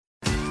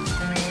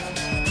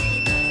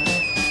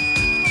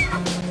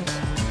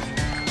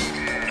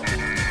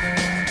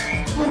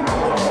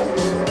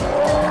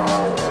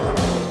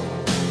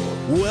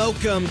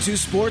Welcome to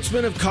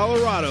Sportsman of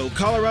Colorado,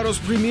 Colorado's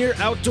premier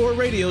outdoor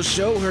radio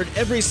show, heard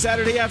every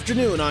Saturday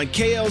afternoon on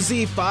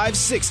KLZ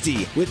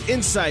 560, with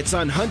insights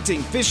on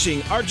hunting,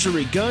 fishing,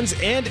 archery, guns,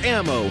 and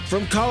ammo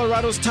from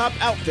Colorado's top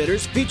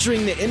outfitters,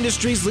 featuring the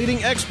industry's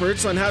leading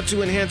experts on how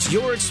to enhance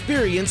your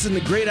experience in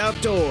the great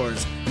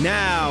outdoors.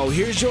 Now,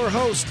 here's your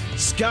host,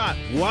 Scott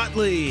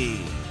Watley.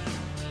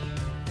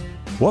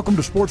 Welcome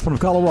to Sportsman of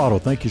Colorado.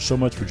 Thank you so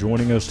much for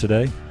joining us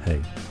today.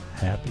 Hey,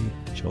 happy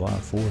July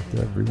 4th,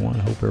 everyone.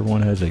 I hope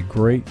everyone has a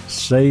great,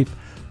 safe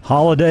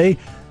holiday.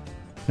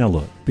 Now,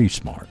 look, be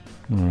smart,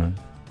 all right?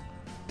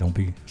 Don't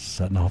be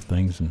setting off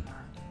things and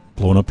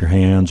blowing up your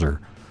hands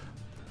or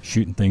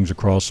shooting things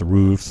across the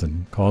roofs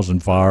and causing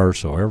fires.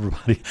 So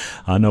everybody,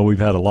 I know we've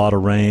had a lot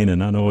of rain,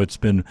 and I know it's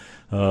been,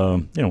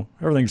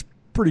 everything's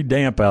pretty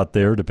damp out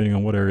there, depending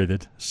on what area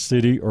that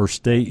city or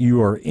state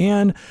you are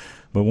in.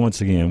 But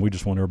once again, we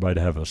just want everybody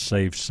to have a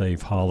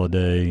safe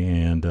holiday.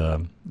 And,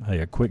 hey,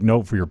 a quick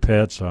note for your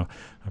pets.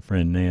 My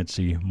friend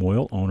Nancy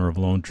Moyle, owner of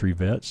Lone Tree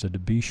Vet, said to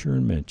be sure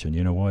and mention,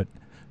 you know what?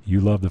 You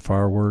love the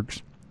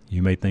fireworks.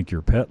 You may think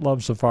your pet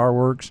loves the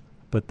fireworks,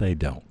 but they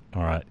don't.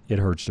 All right? It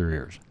hurts their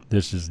ears.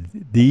 This is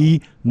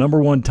the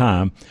number one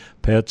time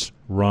pets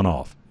run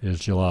off is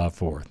July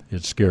 4th.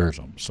 It scares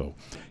them. So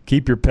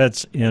keep your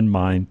pets in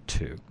mind,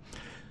 too.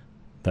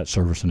 That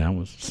service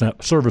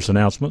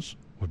announcements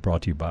was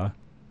brought to you by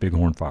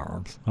Bighorn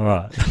Firearms. All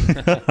right.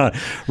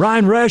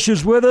 Ryan Resch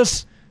is with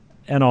us,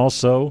 and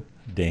also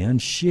Dan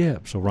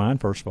Shipp. So, Ryan,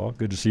 first of all,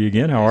 good to see you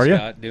again. How are you?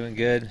 Scott, doing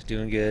good.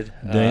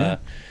 Dan?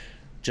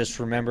 Just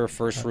remember,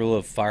 first rule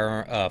of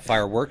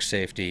fireworks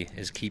safety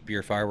is keep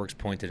your fireworks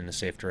pointed in a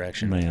safe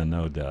direction. Man,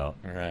 no doubt.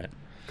 All right.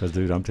 Because,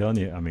 dude, I'm telling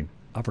you,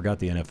 I forgot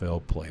the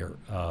NFL player.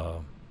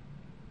 I'll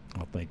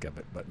think of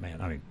it. But,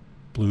 man,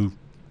 blew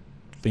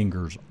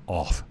fingers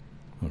off.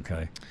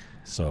 Okay?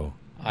 So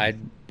I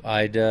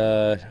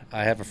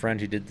have a friend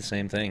who did the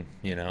same thing.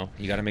 You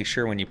got to make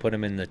sure when you put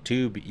them in the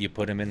tube, you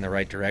put them in the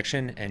right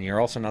direction, and you're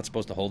also not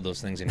supposed to hold those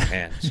things in your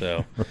hand.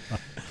 So,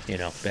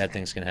 right. Bad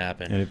things can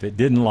happen. And if it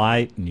didn't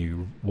light and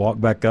you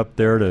walk back up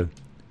there to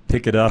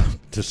pick it up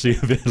to see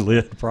if it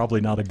lit,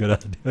 probably not a good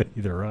idea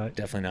either, right?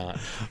 Definitely not.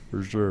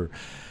 For sure.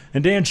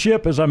 And Dan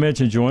Shipp, as I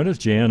mentioned, joined us.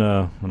 Jan,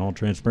 in all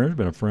transparency, has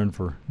been a friend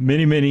for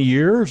many, many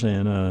years,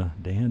 and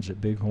Dan's at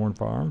Bighorn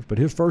Firearms, but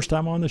his first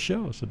time on the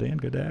show. So, Dan,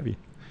 good to have you.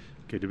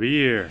 Good to be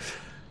here.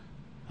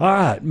 All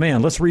right,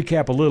 man, let's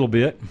recap a little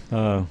bit.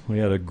 We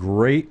had a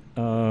great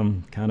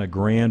kind of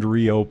grand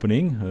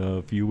reopening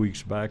a few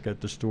weeks back at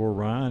the store,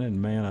 Ryan,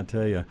 and, man, I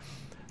tell you,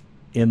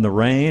 in the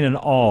rain and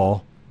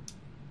all,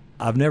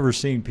 I've never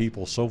seen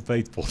people so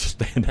faithful to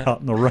stand out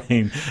in the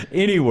rain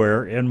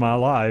anywhere in my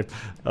life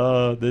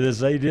that as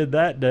they did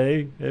that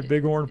day at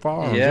Bighorn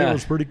Firearms. Yeah. It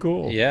was pretty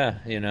cool. Yeah,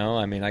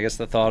 I guess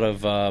the thought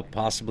of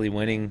possibly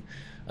winning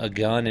a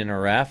gun in a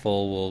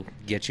raffle will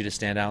get you to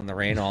stand out in the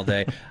rain all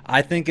day.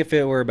 I think if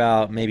it were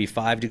about maybe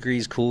 5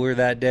 degrees cooler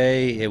that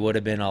day, it would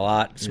have been a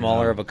lot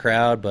smaller of a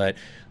crowd, but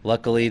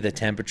luckily the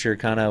temperature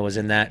kind of was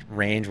in that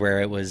range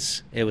where it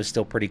was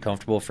still pretty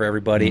comfortable for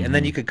everybody. Mm-hmm. And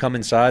then you could come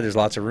inside. There's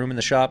lots of room in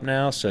the shop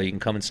now, so you can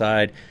come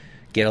inside,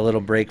 get a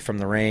little break from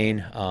the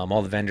rain.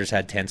 All the vendors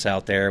had tents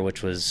out there,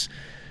 which was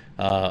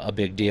a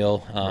big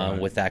deal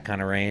with that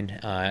kind of rain.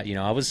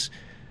 I was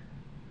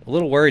a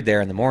little worried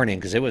there in the morning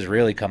because it was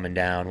really coming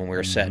down when we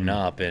were setting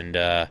up, and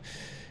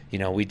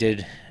it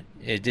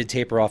did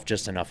taper off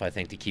just enough, I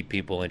think, to keep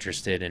people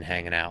interested in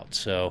hanging out.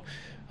 So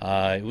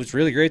it was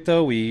really great,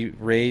 though. We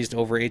raised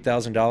over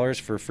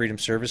 $8,000 for Freedom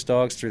Service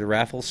Dogs through the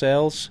raffle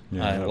sales.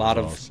 A lot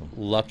of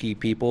lucky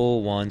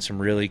people won some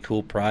really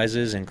cool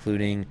prizes,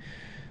 including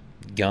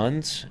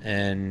guns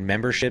and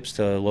memberships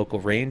to local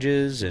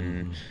ranges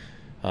and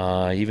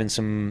even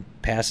some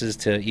passes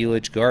to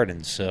Elitch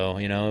Gardens. So,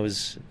 it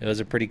was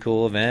a pretty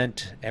cool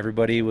event.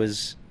 Everybody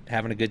was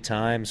having a good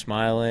time,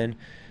 smiling.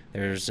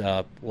 There's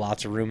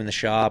lots of room in the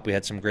shop. We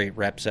had some great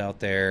reps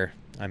out there.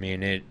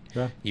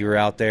 You were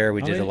out there.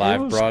 We did a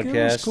live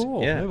broadcast. It was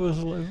cool. Yeah. It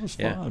was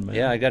fun, man.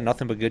 Yeah, I got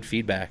nothing but good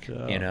feedback,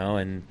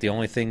 and the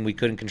only thing we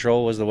couldn't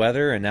control was the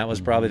weather, and that was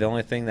probably the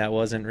only thing that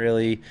wasn't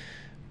really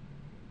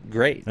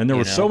great. And there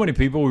were so many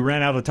people, we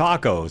ran out of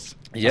tacos.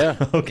 Yeah.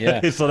 Okay,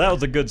 yeah. So that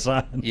was a good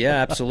sign.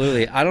 Yeah,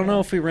 absolutely. I don't know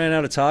if we ran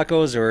out of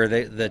tacos or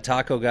the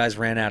taco guys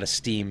ran out of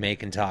steam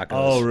making tacos.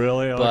 Oh,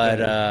 really?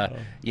 Okay.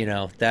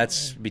 But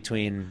that's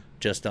between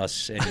just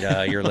us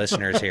and your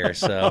listeners here.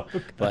 So,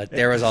 but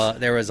there was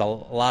a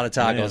lot of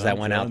tacos that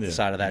went out the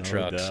side of that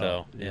truck. Doubt.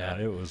 So yeah,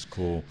 it was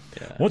cool.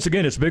 Yeah. Once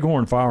again, it's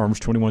Bighorn Firearms,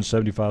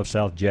 2175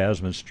 South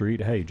Jasmine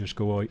Street. Hey, just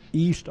go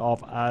east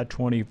off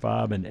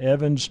I-25 in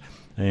Evans,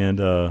 and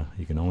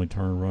you can only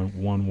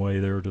run one way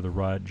there to the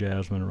right,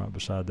 Jasmine, right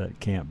beside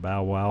that Camp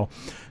Bow Wow.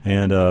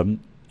 And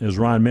as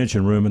Ryan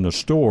mentioned, room in the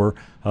store,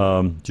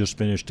 just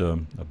finished a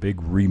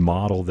big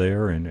remodel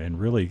there and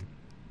really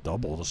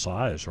double the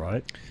size,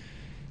 right?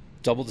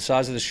 Double the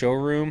size of the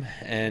showroom,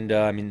 and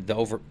a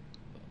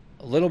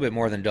little bit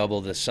more than double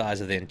the size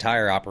of the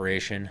entire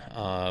operation.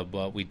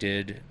 But we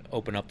did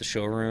open up the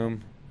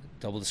showroom,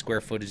 double the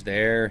square footage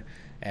there,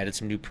 added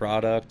some new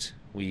product.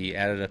 We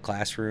added a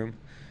classroom,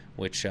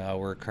 which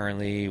we're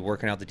currently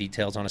working out the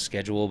details on a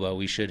schedule, but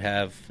we should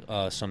have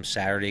some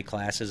Saturday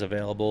classes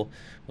available,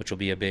 which will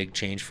be a big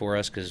change for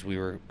us because we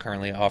were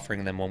currently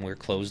offering them when we were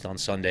closed on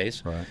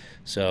Sundays. Right.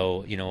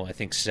 So, I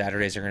think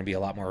Saturdays are going to be a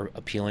lot more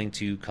appealing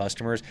to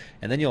customers.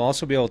 And then you'll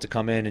also be able to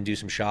come in and do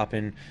some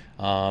shopping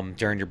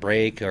during your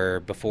break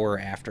or before or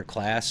after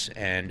class.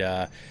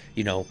 And,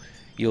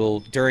 you'll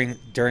during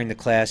the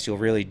class, you'll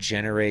really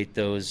generate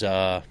those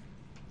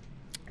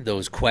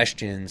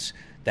questions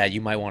that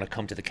you might want to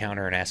come to the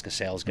counter and ask a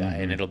sales guy,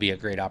 and it'll be a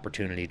great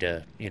opportunity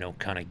to,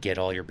 kind of get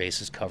all your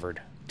bases covered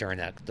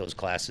during those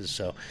classes.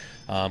 So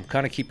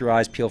kind of keep your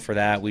eyes peeled for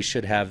that. We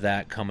should have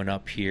that coming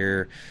up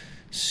here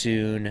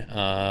soon.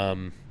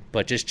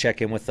 But just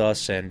check in with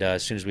us, and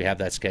as soon as we have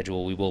that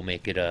schedule, we will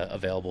make it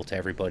available to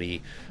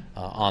everybody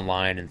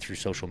online and through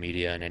social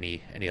media and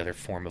any other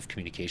form of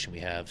communication we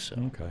have. So.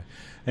 Okay.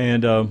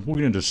 And we're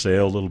going to say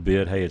a little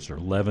bit. Hey, it's our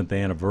 11th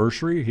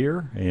anniversary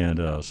here,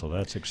 and so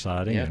that's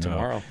exciting. Yeah, and,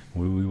 tomorrow.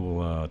 We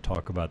will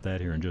talk about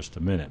that here in just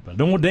a minute. But I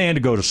don't want Dan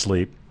to go to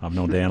sleep. I've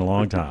known Dan a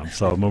long time,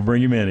 so I'm going to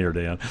bring him in here,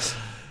 Dan.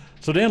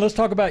 So, Dan, let's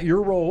talk about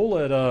your role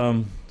at,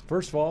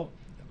 first of all,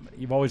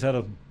 you've always had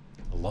a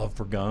love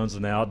for guns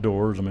and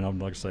outdoors. I mean, I'd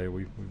like to say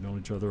we've known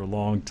each other a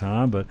long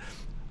time, but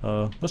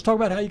let's talk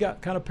about how you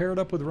got kind of paired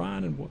up with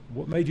Ryan and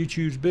what made you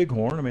choose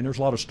Bighorn. I mean, there's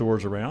a lot of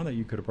stores around that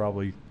you could have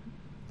probably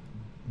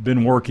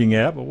been working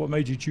at, but what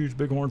made you choose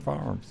Bighorn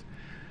Firearms?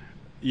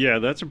 Yeah,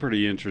 that's a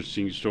pretty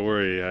interesting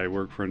story. I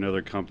work for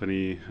another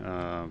company,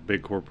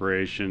 big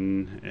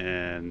corporation,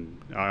 and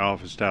I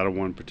officed out of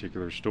one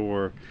particular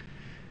store.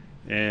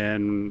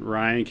 And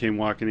Ryan came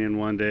walking in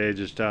one day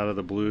just out of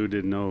the blue,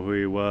 didn't know who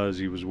he was.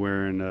 He was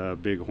wearing a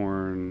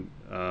Bighorn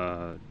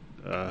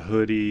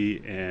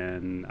hoodie,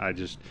 and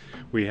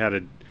we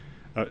had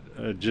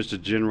just a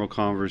general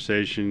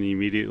conversation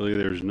immediately.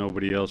 There was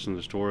nobody else in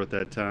the store at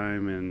that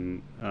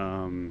time,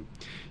 and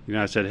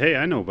I said, "Hey,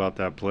 I know about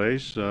that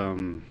place.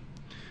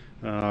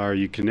 Are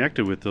you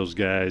connected with those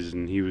guys?"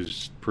 And he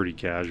was pretty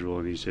casual,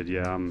 and he said,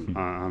 "Yeah,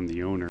 I'm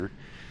the owner."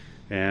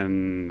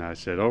 And I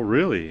said, "Oh,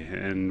 really?"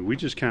 And we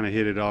just kind of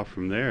hit it off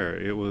from there.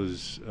 It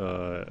was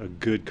a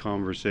good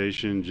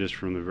conversation just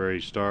from the very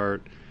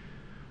start.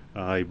 He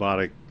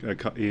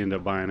ended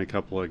up buying a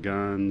couple of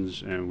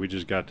guns, and we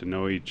just got to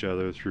know each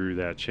other through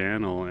that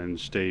channel and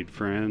stayed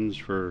friends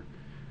for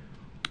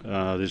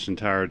this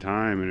entire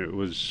time. And it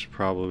was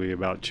probably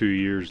about 2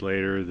 years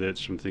later that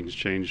some things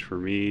changed for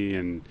me.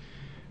 And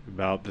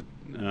about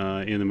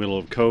in the middle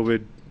of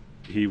COVID,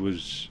 he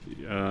was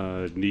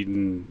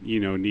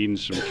needing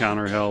some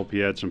counter help. He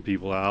had some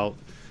people out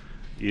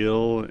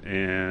ill,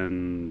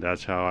 and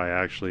that's how I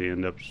actually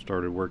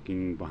started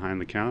working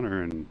behind the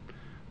counter. And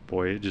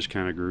boy, it just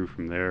kind of grew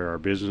from there. Our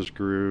business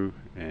grew,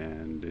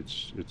 and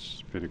it's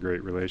been a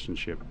great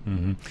relationship.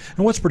 Mm-hmm.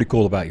 And what's pretty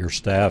cool about your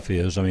staff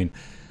is, I mean,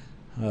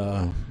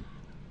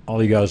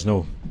 all you guys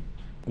know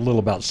a little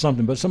about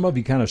something, but some of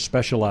you kind of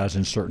specialize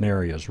in certain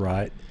areas,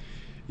 right?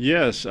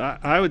 Yes,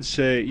 I would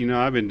say,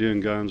 I've been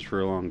doing guns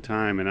for a long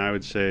time, and I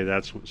would say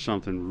that's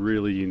something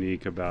really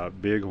unique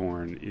about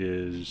Bighorn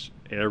is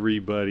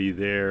everybody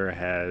there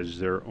has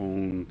their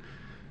own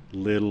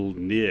little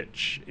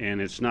niche,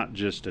 and it's not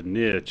just a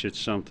niche, it's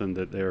something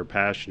that they're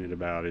passionate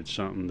about. It's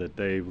something that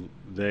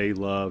they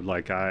love.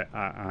 Like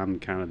I'm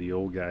kind of the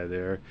old guy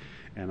there,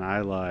 and I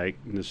like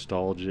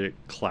nostalgic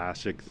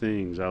classic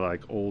things. I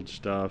like old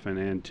stuff and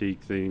antique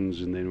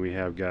things, and then we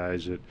have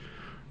guys that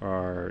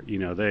are,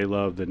 they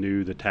love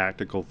the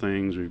tactical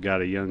things. We've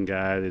got a young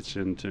guy that's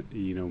into,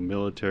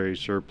 military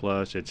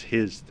surplus. It's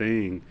his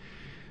thing.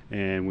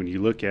 And when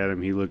you look at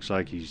him, he looks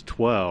like he's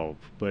 12,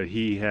 but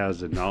he has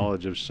the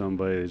knowledge of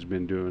somebody that's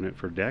been doing it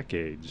for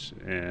decades.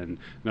 And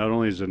not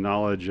only is the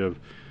knowledge of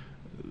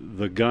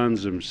the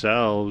guns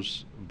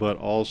themselves, but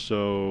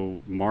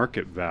also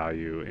market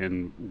value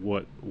and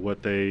what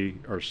they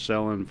are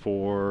selling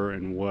for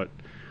and what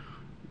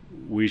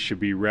we should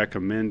be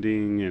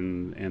recommending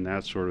and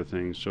that sort of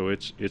thing. So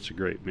it's a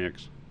great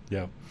mix.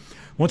 Yeah.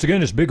 Once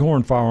again, it's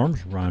Bighorn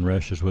Firearms. Ryan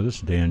Resch is with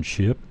us. Dan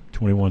Shipp,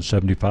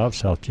 2175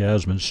 South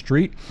Jasmine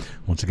Street.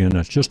 Once again,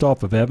 that's just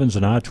off of Evans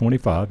and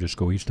I-25. Just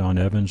go east on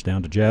Evans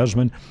down to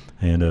Jasmine,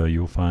 and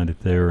you'll find it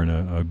there in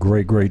a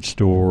great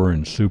store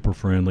and super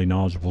friendly,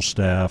 knowledgeable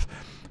staff,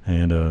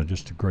 and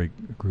just a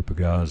great group of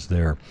guys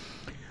there.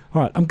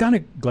 All right, I'm kind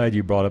of glad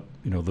you brought up,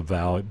 the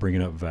value,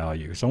 bringing up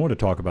value. So I want to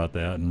talk about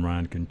that, and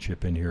Ryan can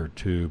chip in here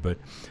too. But,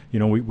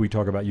 we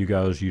talk about you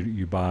guys,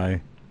 you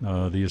buy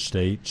the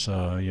estates,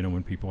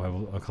 when people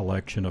have a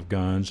collection of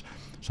guns.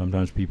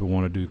 Sometimes people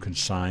want to do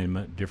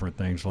consignment, different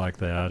things like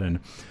that. And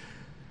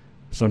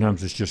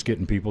sometimes it's just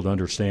getting people to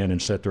understand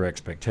and set their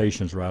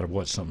expectations right of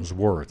what something's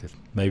worth. It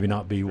maybe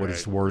not be what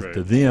it's worth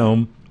to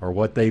them or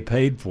what they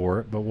paid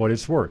for it, but what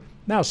it's worth.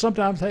 Now,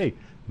 sometimes, hey,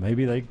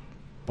 maybe they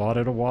bought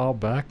it a while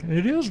back and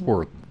it is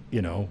worth,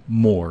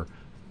 more.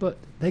 But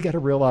they got to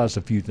realize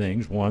a few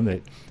things. One,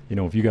 that,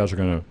 if you guys are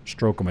going to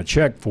stroke them a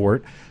check for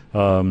it,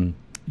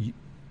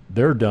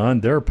 they're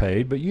done, they're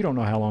paid, but you don't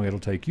know how long it'll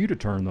take you to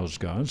turn those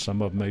guns.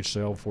 Some of them may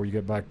sell before you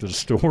get back to the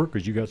store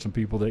because you got some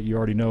people that you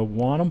already know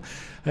want them,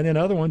 and then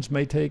other ones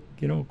may take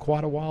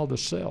quite a while to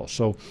sell.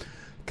 So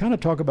kind of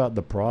talk about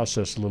the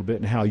process a little bit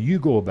and how you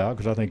go about,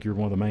 because I think you're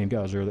one of the main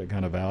guys there that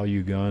kind of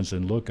value guns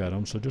and look at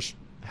them. So just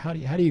how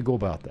do you go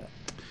about that?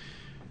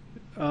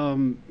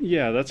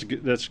 Yeah, that's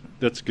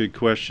a good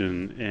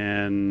question,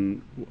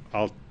 and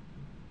I'll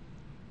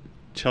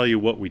tell you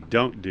what we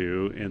don't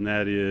do, and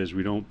that is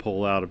we don't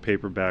pull out a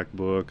paperback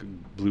book,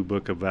 blue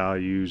book of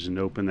values, and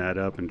open that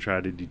up and try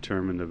to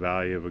determine the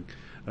value of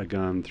a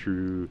gun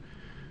through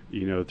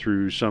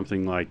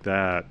something like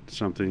that,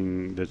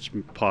 something that's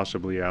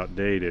possibly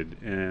outdated.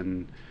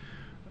 And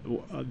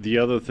the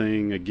other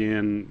thing,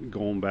 again,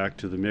 going back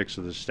to the mix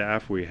of the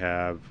staff we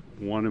have,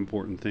 one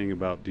important thing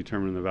about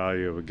determining the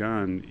value of a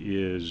gun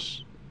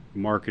is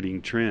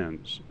marketing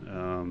trends.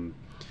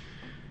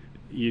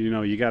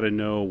 You got to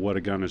know what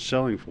a gun is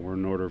selling for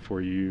in order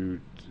for you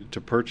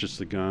to purchase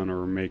the gun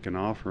or make an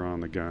offer on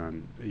the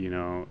gun.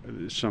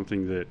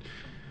 Something that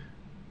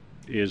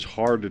is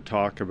hard to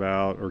talk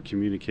about or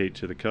communicate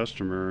to the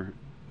customer,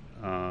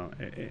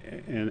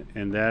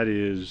 and that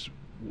is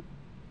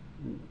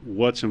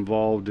what's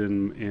involved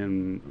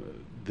in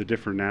the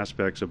different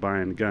aspects of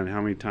buying a gun. How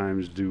many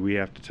times do we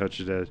have to touch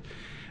it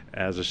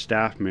as a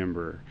staff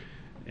member?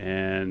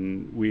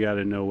 And we got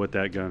to know what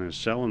that gun is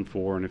selling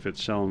for, and if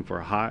it's selling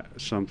for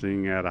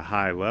something at a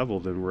high level,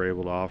 then we're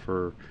able to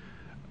offer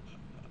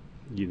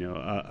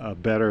a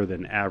better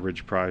than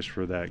average price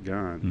for that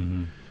gun.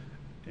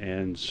 Mm-hmm.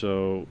 And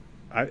so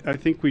I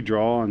think we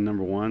draw on,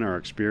 number one, our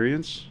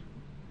experience.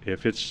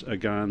 If it's a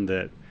gun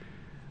that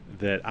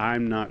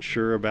I'm not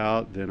sure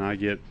about, then I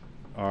get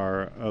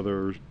our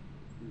other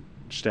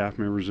staff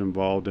members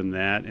involved in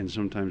that, and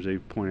sometimes they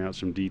point out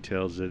some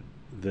details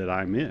that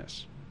I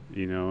miss,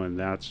 and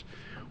that's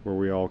where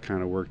we all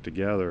kind of work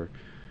together.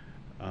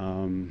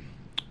 And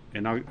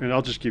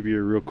I'll just give you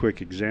a real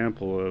quick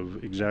example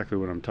of exactly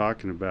what I'm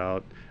talking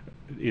about.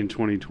 In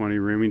 2020,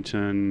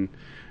 Remington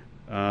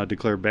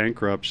declared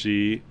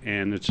bankruptcy,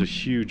 and it's a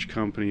huge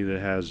company that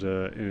has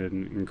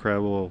an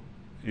incredible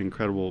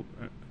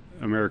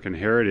American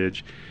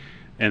heritage,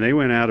 and they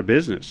went out of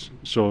business.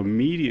 So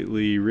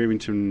immediately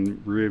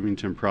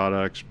Remington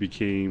products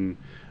became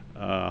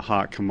a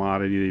hot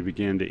commodity. They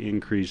began to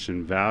increase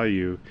in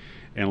value,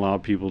 and a lot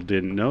of people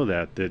didn't know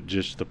that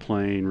just the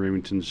plain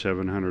Remington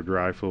 700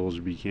 rifles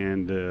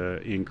began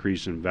to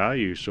increase in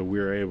value. So we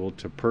were able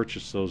to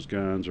purchase those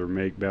guns or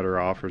make better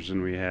offers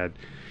than we had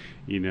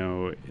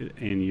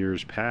in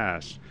years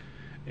past.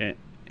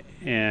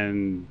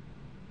 And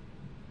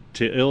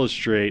to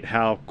illustrate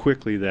how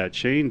quickly that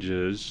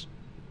changes,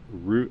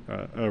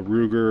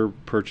 Ruger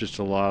purchased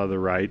a lot of the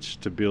rights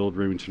to build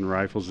Remington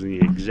rifles, and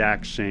the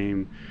exact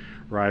same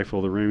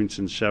rifle, the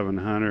Remington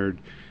 700,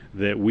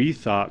 that we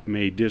thought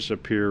may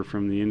disappear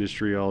from the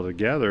industry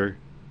altogether,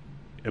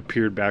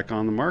 appeared back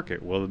on the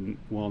market. Well,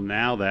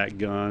 now that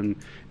gun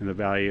and the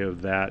value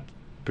of that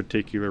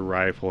particular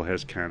rifle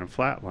has kind of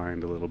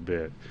flatlined a little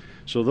bit.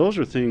 So those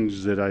are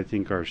things that I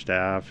think our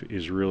staff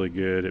is really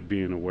good at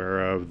being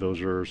aware of.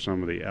 Those are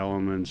some of the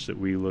elements that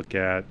we look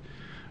at.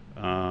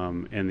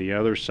 And the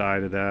other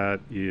side of that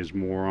is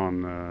more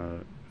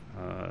on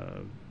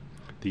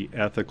the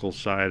ethical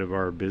side of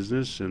our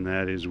business, and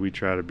that is we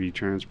try to be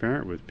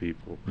transparent with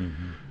people.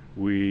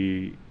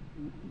 Mm-hmm.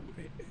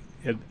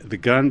 The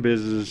gun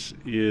business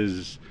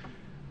is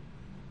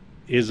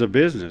a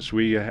business.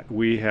 We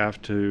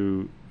have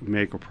to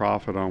make a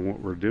profit on what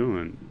we're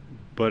doing,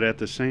 but at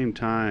the same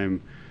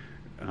time,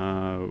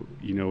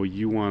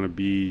 you want to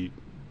be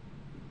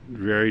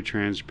very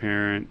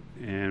transparent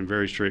and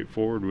very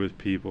straightforward with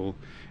people,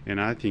 and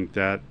I think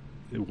that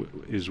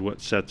is what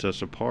sets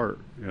us apart.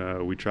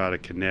 We try to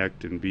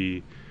connect and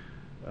be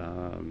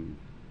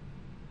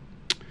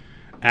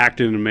act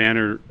in a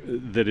manner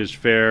that is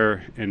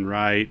fair and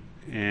right,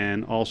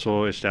 and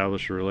also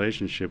establish a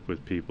relationship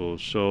with people.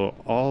 So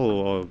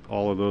all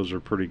of those are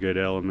pretty good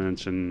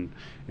elements in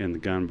the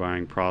gun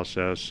buying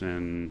process,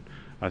 and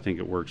I think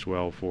it works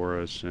well for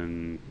us,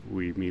 and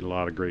we meet a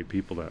lot of great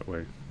people that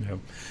way. Yeah.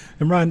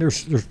 And Ryan,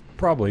 there's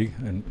probably,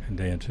 and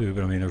Dan too,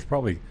 but I mean, there's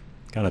probably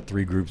kind of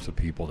three groups of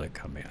people that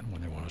come in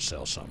when they want to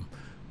sell something.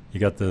 You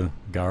got the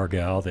guy or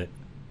gal that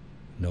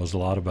knows a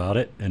lot about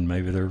it, and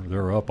maybe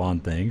they're up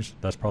on things.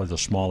 That's probably the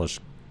smallest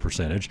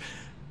percentage.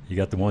 You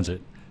got the ones that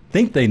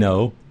think they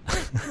know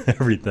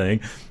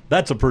everything.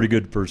 That's a pretty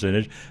good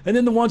percentage. And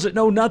then the ones that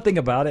know nothing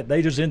about it,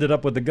 they just ended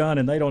up with the gun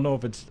and they don't know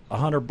if it's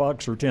 $100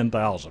 or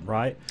 $10,000,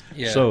 right?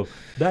 Yeah. So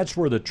that's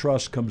where the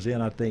trust comes in,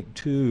 I think,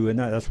 too. And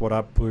that's what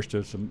I pushed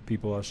to some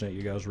people I sent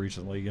you guys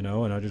recently, and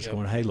I just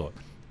going, hey, look,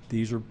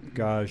 these are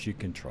guys you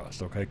can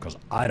trust, okay? Because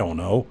I don't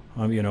know,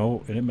 and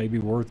it may be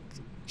worth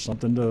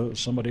something to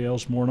somebody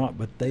else more not,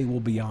 but they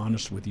will be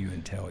honest with you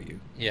and tell you.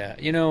 Yeah,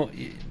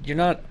 you're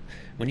not,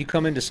 when you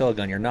come in to sell a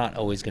gun, you're not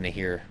always going to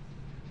hear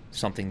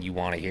something you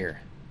want to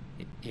hear,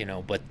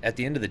 but at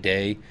the end of the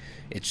day,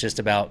 it's just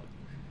about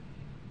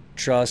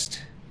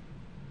trust,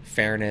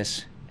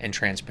 fairness, and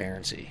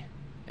transparency.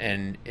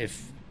 And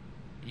if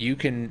you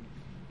can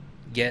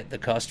get the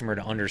customer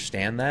to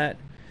understand that,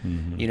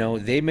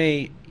 Mm-hmm. they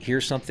may hear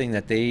something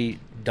that they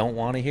don't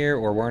want to hear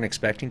or weren't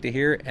expecting to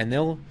hear, and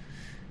they'll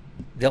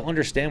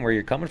understand where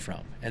you're coming from,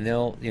 and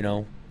they'll,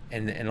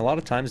 and a lot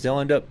of times they'll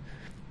end up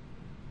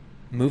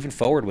moving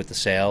forward with the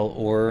sale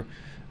or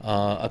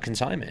a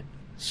consignment.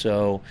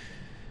 So,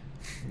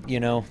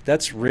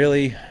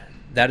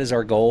 that is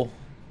our goal,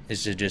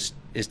 is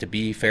to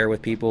be fair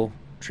with people,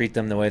 treat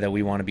them the way that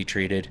we want to be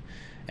treated,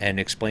 and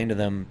explain to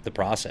them the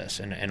process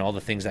and all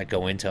the things that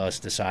go into us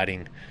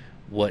deciding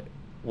what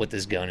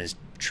this gun is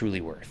truly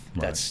worth.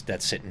 Right.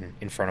 That's sitting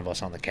in front of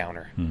us on the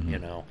counter. Mm-hmm.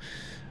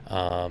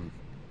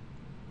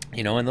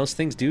 And those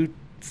things do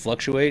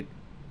fluctuate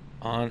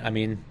on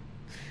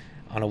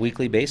a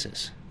weekly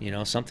basis.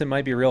 Something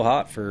might be real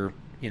hot for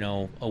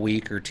a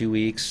week or 2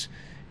 weeks,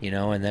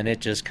 and then it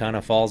just kind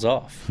of falls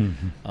off.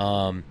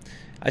 Mm-hmm.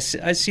 I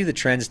see the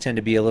trends tend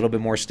to be a little bit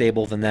more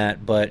stable than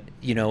that, but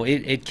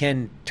it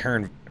can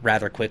turn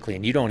rather quickly,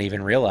 and you don't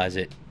even realize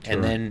it. Sure.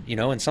 And then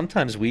and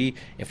sometimes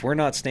if we're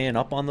not staying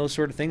up on those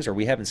sort of things, or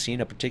we haven't seen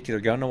a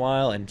particular gun in a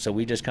while, and so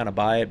we just kind of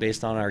buy it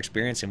based on our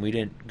experience, and we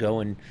didn't go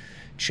and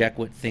check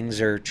what things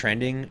are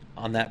trending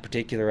on that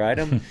particular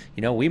item,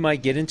 we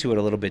might get into it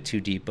a little bit too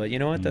deep. But you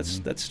know what?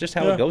 Mm-hmm. That's just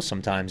how it goes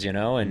sometimes,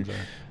 and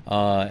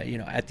Exactly.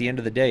 at the end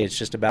of the day, it's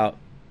just about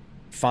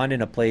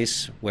finding a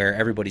place where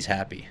everybody's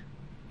happy,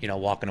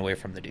 walking away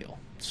from the deal.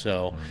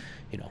 So,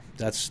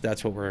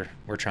 that's what we're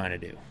trying to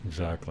do.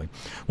 Exactly.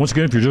 Once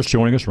again, if you're just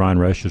joining us, Ryan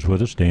Resch is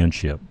with us, Dan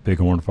Ship,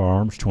 Bighorn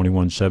Firearms,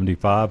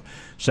 2175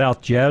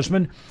 South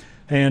Jasmine.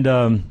 And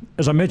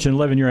as I mentioned,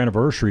 11-year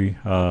anniversary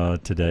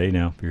today.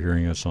 Now, if you're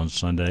hearing us on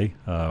Sunday,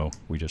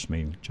 we just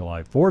mean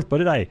July 4th. But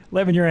today,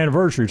 11-year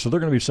anniversary, so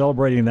they're going to be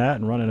celebrating that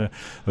and running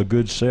a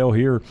good sale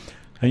here.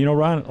 And,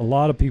 Ryan, a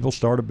lot of people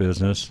start a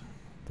business.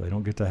 They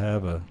don't get to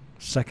have a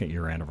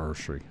second-year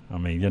anniversary. I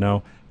mean,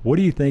 what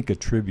do you think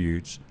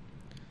attributes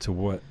to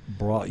what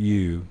brought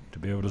you to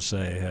be able to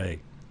say, hey,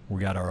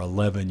 we got our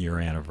 11-year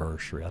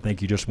anniversary? I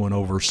think you just went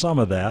over some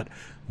of that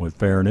with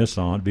fairness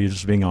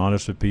just being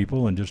honest with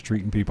people and just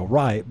treating people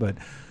right, but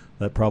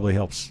that probably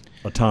helps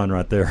a ton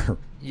right there.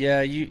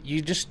 Yeah,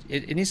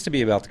 it needs to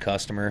be about the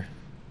customer.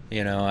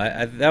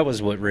 That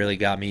was what really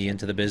got me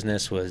into the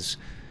business. Was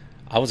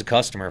I was a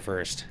customer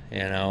first,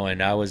 and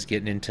I was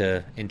getting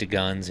into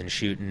guns and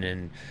shooting,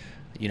 and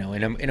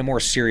in a more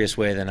serious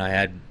way than I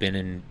had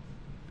been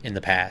in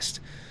the past.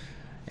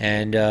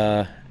 And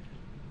I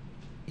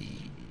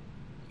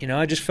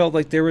just felt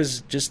like there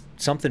was just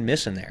something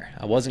missing there.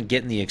 I wasn't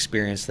getting the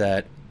experience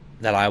that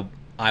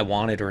I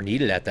wanted or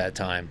needed at that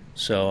time.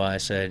 So I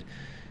said,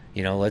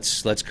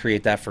 let's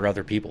create that for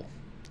other people.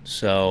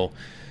 So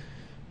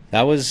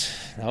that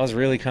was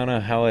really kind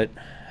of how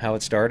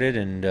it started,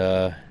 and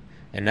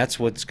that's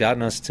what's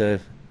gotten us to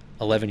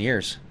 11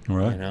 years.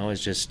 Right.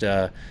 Is just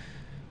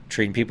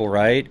treating people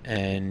right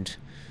and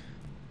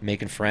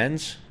making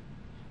friends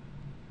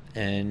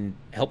and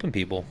helping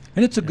people.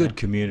 And it's a good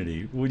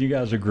community. Would you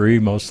guys agree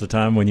most of the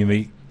time when you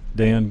meet,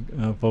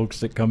 Dan, folks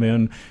that come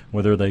in,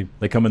 whether they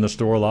come in the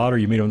store a lot or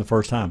you meet them the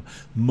first time,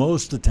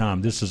 most of the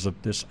time this is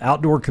this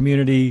outdoor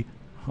community,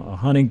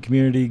 hunting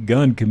community,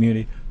 gun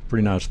community,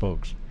 pretty nice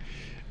folks.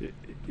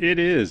 It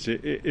is.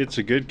 It's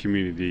a good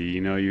community.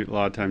 A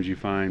lot of times you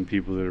find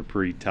people that are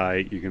pretty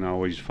tight. You can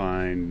always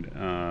find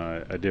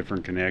a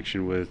different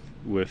connection with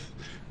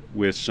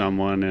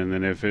someone, and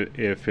then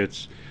if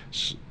it's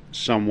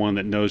someone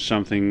that knows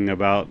something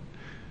about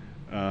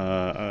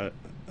a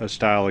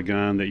style of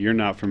gun that you're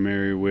not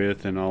familiar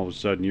with, and all of a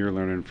sudden you're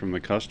learning from the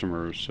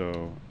customer.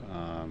 So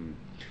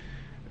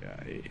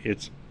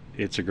it's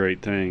a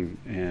great thing.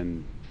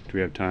 And do we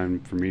have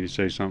time for me to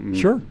say something?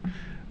 Sure.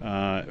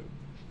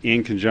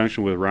 In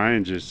conjunction with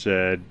Ryan just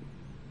said,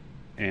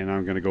 and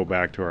I'm going to go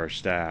back to our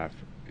staff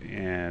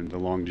and the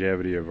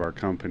longevity of our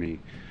company.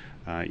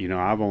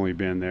 I've only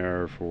been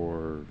there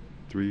for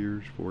 3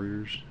 years, 4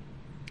 years,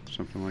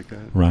 something like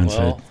that. Ryan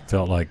said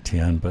felt like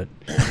 10, but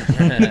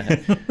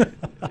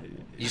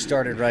you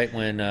started right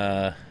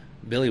when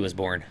Billy was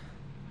born,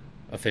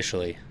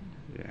 officially.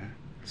 Yeah.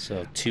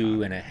 So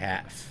 2.5.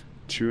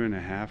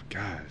 2.5,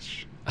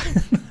 gosh. I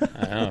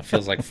know, it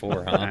feels like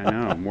 4, huh? I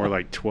know, more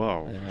like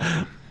 12.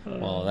 Yeah.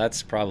 Well,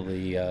 that's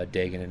probably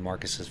Dagan and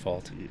Marcus's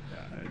fault.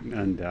 Yeah,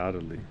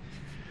 undoubtedly.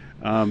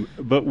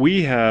 But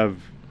we have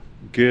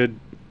good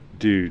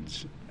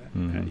dudes,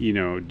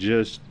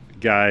 just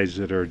guys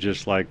that are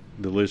just like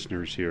the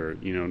listeners here,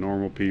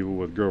 normal people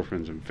with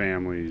girlfriends and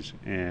families,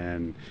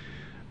 and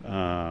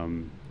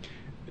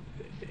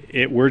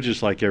we're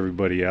just like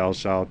everybody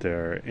else out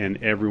there.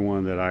 And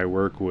everyone that I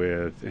work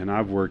with, and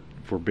I've worked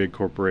for big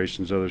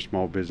corporations, other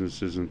small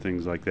businesses and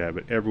things like that,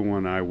 but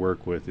everyone I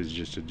work with is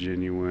just a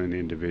genuine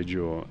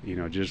individual,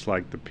 just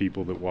like the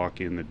people that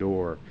walk in the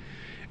door,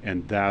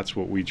 and that's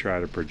what we try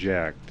to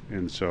project.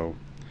 And so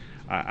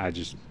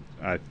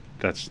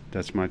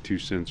that's my 2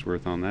 cents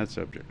worth on that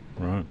subject.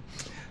 Right.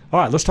 All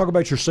right, let's talk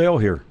about your sale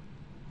here.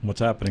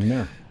 What's happening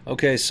there?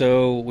 Okay,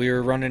 so we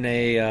were running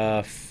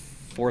a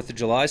 4th of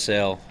July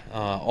sale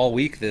all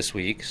week this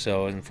week.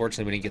 So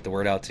unfortunately, we didn't get the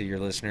word out to your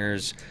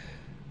listeners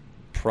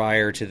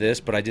prior to this,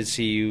 but I did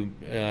see you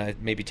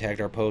maybe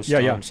tagged our post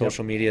on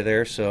social media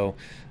there. So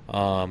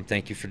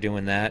thank you for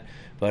doing that.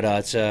 But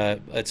it's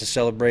a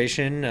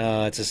celebration.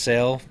 It's a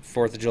sale,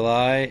 4th of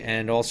July,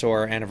 and also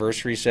our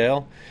anniversary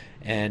sale.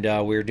 And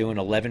we're doing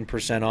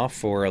 11% off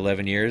for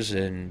 11 years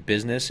in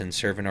business and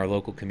serving our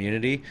local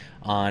community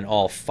on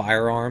all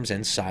firearms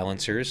and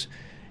silencers.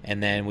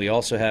 And then we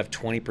also have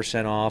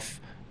 20% off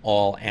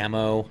all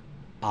ammo,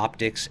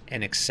 optics,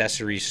 and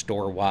accessories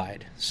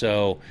store-wide.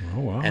 So,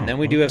 and then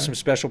we do have some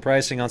special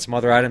pricing on some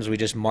other items we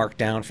just marked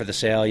down for the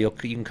sale. You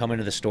can come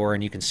into the store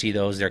and you can see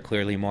those. They're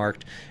clearly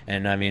marked.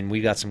 And, I mean,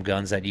 we got some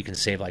guns that you can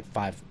save like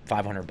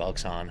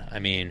 $500 on. I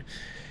mean,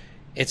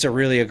 it's a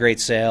really great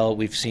sale.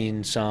 We've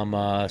seen some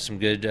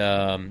good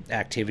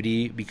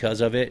activity because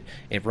of it.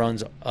 It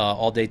runs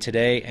all day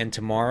today and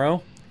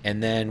tomorrow,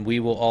 and then we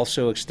will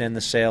also extend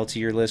the sale to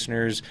your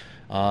listeners.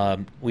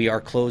 We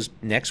are closed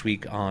next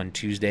week on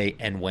Tuesday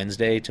and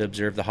Wednesday to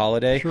observe the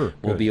holiday. Sure,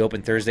 we'll be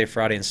open Thursday,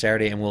 Friday, and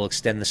Saturday, and we'll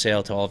extend the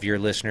sale to all of your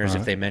listeners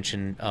if they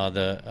mention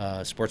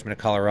the Sportsman of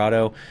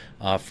Colorado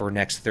for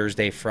next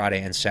Thursday,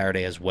 Friday, and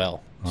Saturday as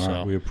well. All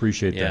right, we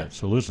appreciate that.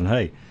 So listen,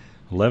 hey,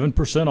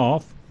 11%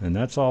 off, and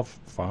that's off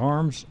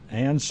firearms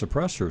and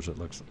suppressors, it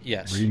looks like.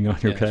 Yes. Reading on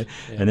your okay.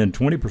 Yeah. And then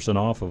 20%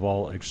 off of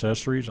all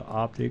accessories,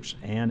 optics,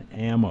 and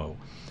ammo.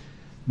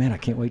 Man, I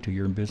can't wait till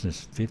you're in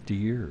business 50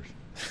 years.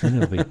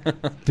 Then it'll be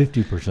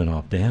 50%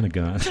 off Dan a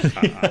gun.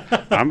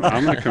 I'm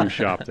going to come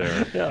shop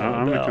there.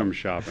 I'm going to come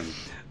shopping.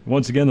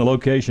 Once again, the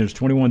location is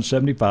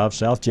 2175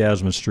 South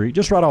Jasmine Street,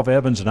 just right off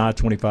Evans and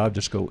I-25.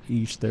 Just go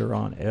east there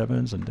on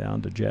Evans and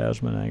down to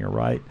Jasmine, hang a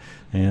right,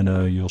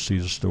 and you'll see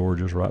the store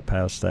just right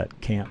past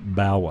that Camp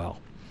Bow Wow.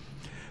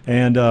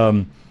 And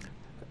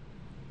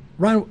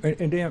Ryan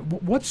and Dan,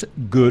 what's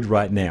good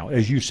right now?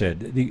 As you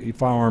said, the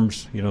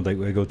firearms,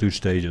 they go through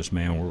stages,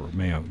 man.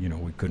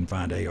 We couldn't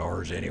find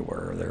ARs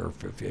anywhere there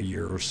a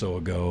year or so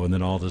ago, and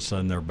then all of a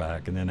sudden they're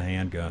back, and then the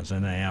handguns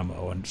and the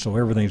ammo, and so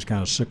everything's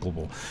kind of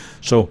cyclical.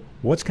 So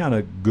what's kind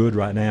of good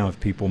right now if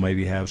people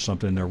maybe have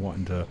something they're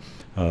wanting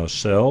to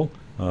sell,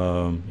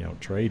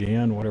 trade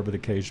in, whatever the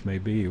case may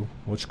be?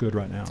 What's good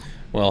right now?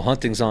 Well,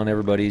 hunting's on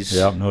everybody's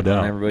no doubt.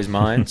 On everybody's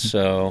mind,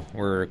 so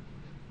we're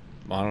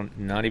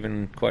not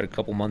even quite a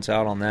couple months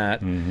out on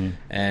that. Mm-hmm.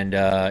 And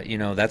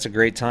that's a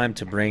great time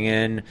to bring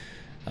in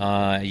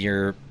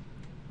your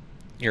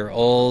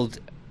old,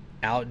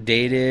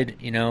 outdated,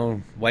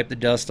 wipe the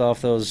dust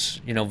off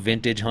those,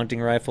 vintage hunting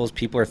rifles.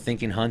 People are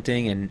thinking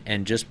hunting,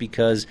 and just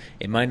because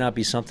it might not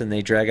be something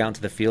they drag out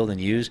into the field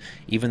and use,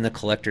 even the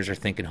collectors are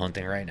thinking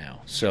hunting right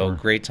now. So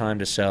great time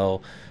to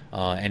sell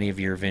any of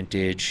your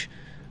vintage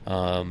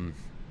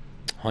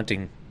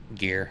hunting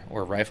gear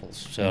or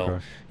rifles. So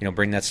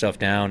bring that stuff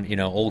down.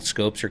 Old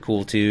scopes are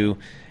cool too,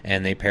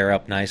 and they pair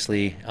up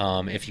nicely.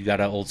 If you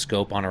got an old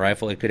scope on a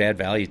rifle, it could add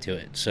value to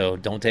it, so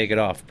don't take it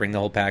off. Bring the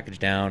whole package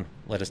down,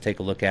 let us take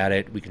a look at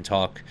it. We can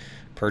talk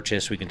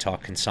purchase, we can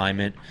talk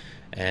consignment,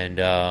 and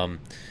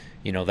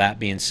that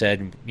being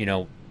said,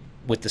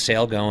 with the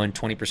sale going,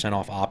 20%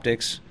 off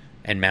optics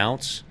and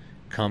mounts.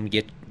 Come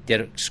get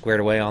it squared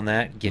away on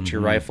that. Get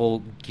your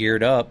rifle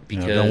geared up,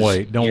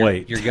 because don't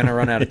wait. You're going to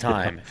run out of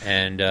time.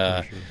 And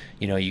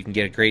you can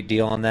get a great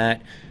deal on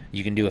that.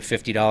 You can do a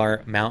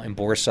 $50 mount and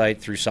bore sight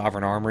through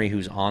Sovereign Armory,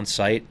 who's on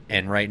site,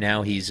 and right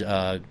now he's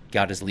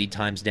got his lead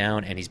times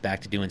down, and he's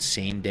back to doing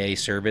same day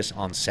service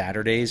on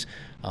Saturdays.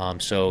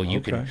 So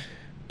you can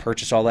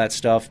purchase all that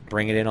stuff,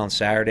 bring it in on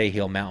Saturday.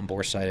 He'll mount and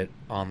bore sight it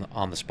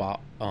on the spot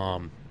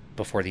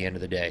before the end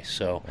of the day.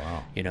 So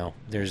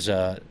there's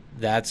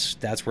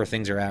that's where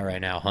things are at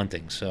right now,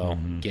 hunting. So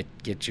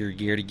get your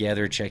gear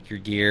together, check your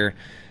gear.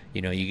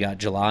 You got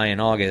July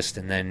and August,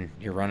 and then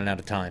you're running out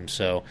of time.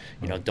 So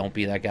don't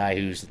be that guy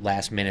who's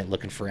last minute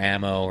looking for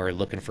ammo or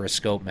looking for a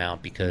scope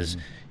mount, because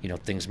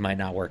things might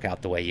not work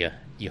out the way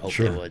you hope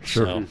they would.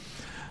 Sure.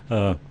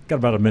 So got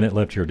about a minute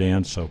left here,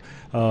 Dan. So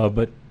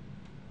but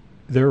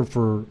there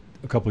for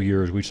a couple of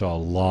years we saw a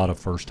lot of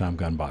first-time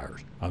gun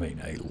buyers. I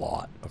mean, a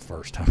lot of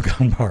first-time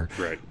gun buyers.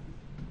 Right.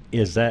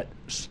 Is that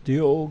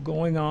still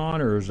going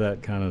on, or is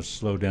that kind of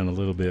slowed down a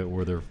little bit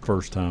where they're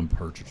first-time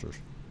purchasers?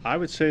 I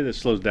would say that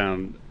slows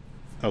down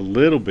a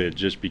little bit,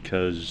 just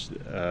because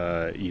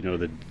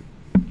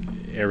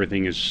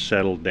everything is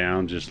settled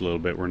down just a little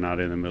bit. We're not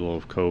in the middle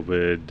of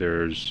COVID.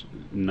 There's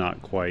not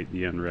quite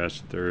the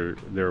unrest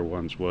there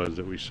once was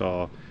that we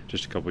saw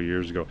just a couple of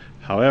years ago.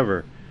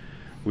 However,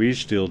 we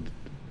still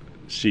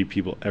see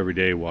people every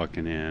day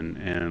walking in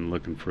and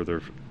looking for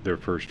their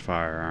first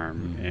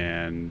firearm.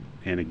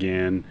 And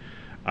again,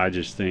 I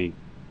just think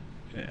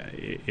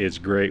it's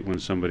great when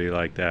somebody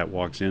like that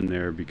walks in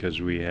there, because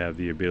we have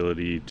the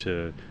ability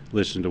to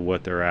listen to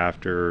what they're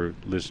after,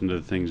 listen to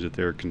the things that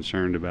they're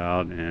concerned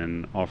about,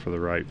 and offer the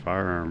right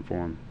firearm for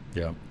them.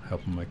 Yeah,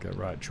 help them make that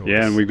right choice.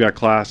 Yeah, and we've got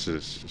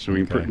classes, so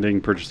they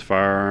can purchase the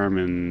firearm,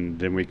 and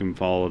then we can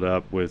follow it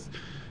up with,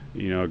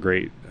 a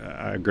great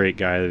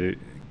guy that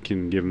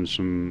can give them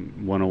some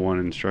 101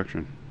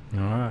 instruction.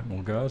 All right,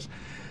 well, guys,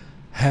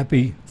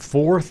 happy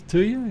 4th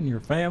to you and your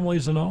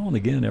families and all. And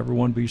again,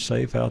 everyone be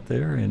safe out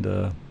there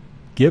and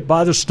get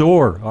by the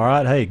store. All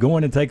right, hey, go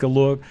in and take a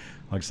look.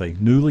 Like I say,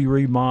 newly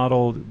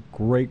remodeled,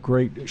 great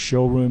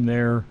showroom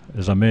there.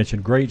 As I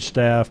mentioned, great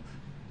staff,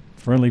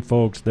 friendly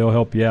folks. They'll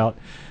help you out.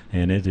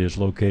 And it is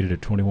located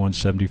at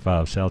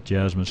 2175 South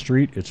Jasmine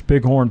Street. It's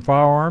Bighorn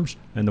Firearms,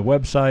 and the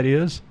website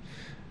is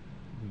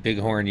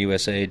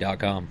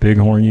BighornUSA.com.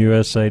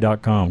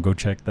 BighornUSA.com. Go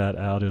check that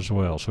out as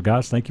well. So,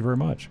 guys, thank you very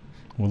much.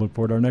 We'll look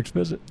forward to our next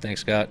visit.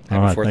 Thanks, Scott. All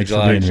right, Happy 4th of thanks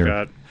July. for being here.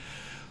 Scott.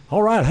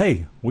 All right,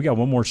 hey, we got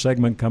one more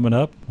segment coming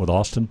up with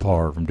Austin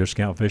Parr from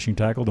Discount Fishing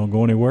Tackle. Don't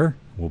go anywhere.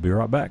 We'll be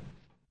right back.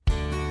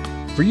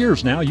 For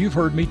years now, you've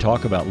heard me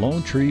talk about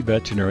Lone Tree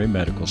Veterinary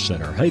Medical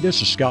Center. Hey,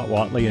 this is Scott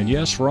Watley, and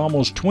yes, for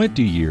almost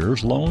 20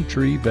 years, Lone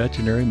Tree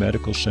Veterinary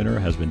Medical Center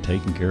has been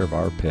taking care of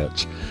our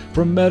pets.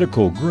 From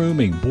medical,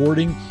 grooming,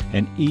 boarding,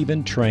 and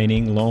even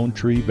training, Lone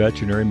Tree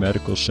Veterinary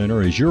Medical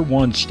Center is your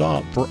one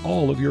stop for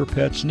all of your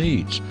pet's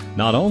needs.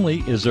 Not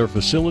only is their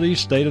facility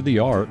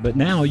state-of-the-art, but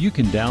now you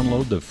can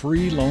download the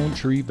free Lone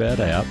Tree Vet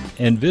app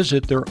and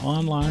visit their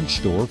online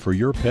store for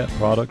your pet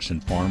products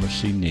and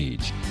pharmacy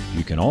needs.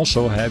 You can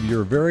also have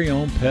your very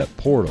own pet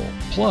portal.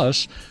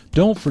 Plus,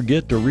 don't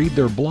forget to read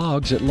their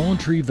blogs at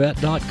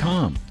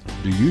LoneTreeVet.com.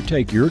 Do you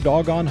take your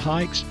dog on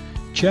hikes?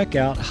 Check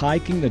out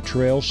Hiking the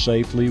Trail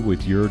Safely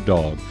with Your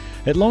Dog.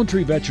 At Lone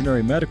Tree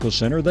Veterinary Medical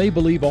Center, they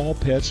believe all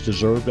pets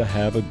deserve to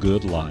have a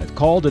good life.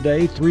 Call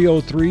today,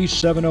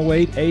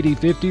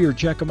 303-708-8050, or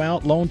check them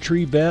out,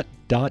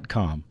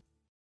 LoneTreeVet.com.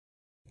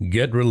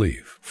 Get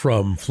relief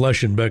from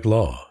Flesh and Beck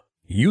Law.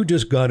 You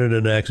just got in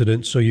an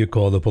accident, so you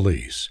call the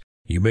police.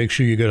 You make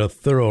sure you get a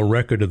thorough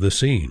record of the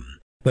scene.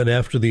 Then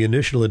after the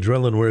initial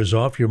adrenaline wears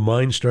off, your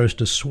mind starts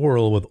to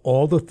swirl with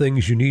all the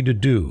things you need to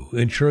do.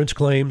 Insurance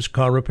claims,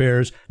 car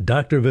repairs,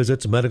 doctor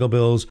visits, medical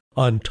bills,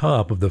 on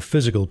top of the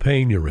physical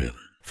pain you're in.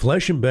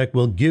 Flesh and Beck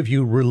will give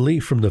you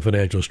relief from the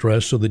financial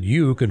stress so that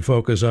you can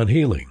focus on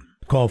healing.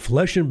 Call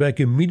Flesh and Beck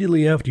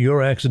immediately after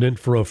your accident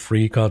for a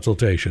free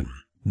consultation.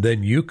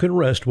 Then you can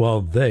rest while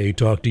they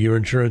talk to your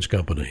insurance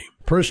company.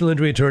 Personal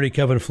injury attorney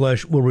Kevin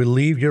Flesh will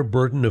relieve your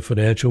burden of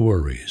financial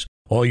worries.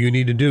 All you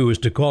need to do is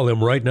to call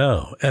him right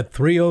now at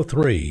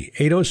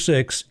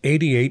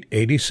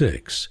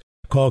 303-806-8886.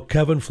 Call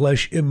Kevin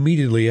Flesh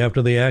immediately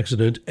after the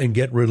accident and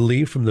get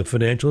relief from the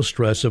financial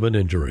stress of an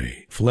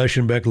injury. Flesh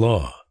and Beck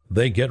Law.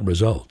 They get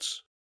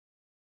results.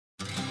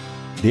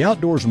 The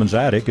Outdoorsman's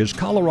Attic is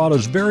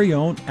Colorado's very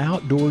own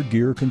outdoor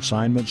gear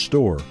consignment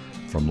store.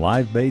 From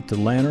live bait to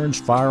lanterns,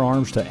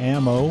 firearms to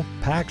ammo,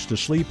 packs to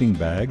sleeping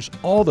bags,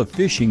 all the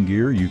fishing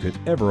gear you could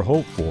ever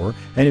hope for.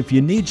 And if you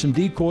need some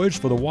decoys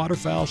for the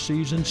waterfowl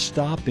season,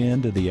 stop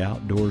into the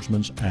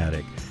Outdoorsman's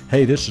Attic.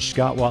 Hey, this is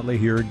Scott Watley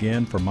here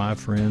again for my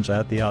friends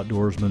at the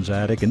Outdoorsman's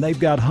Attic, and they've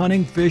got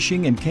hunting,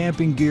 fishing, and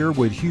camping gear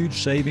with huge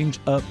savings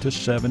up to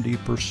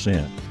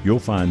 70%. You'll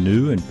find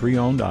new and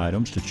pre-owned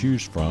items to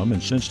choose from,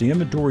 and since the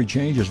inventory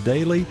changes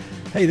daily,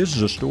 hey, this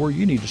is a store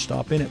you need to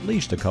stop in at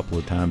least a couple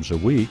of times a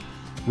week.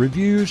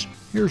 Reviews,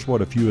 here's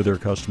what a few of their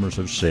customers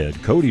have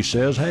said. Cody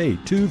says, hey,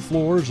 2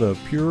 floors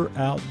of pure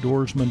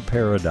outdoorsman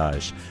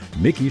paradise.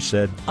 Mickey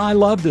said, I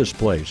love this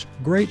place.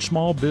 Great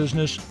small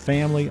business,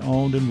 family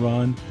owned and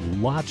run,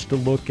 lots to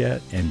look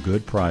at, and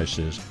good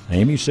prices.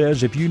 Amy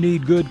says, if you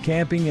need good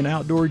camping and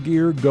outdoor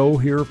gear, go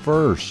here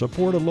first.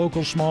 Support a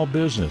local small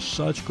business.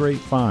 Such great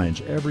finds.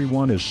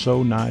 Everyone is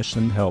so nice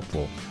and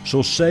helpful.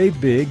 So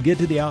save big. Get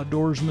to the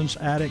Outdoorsman's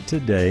Attic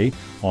today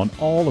on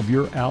all of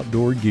your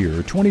outdoor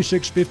gear.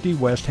 2650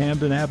 West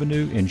Hampden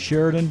Avenue in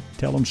Sheridan.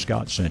 Tell them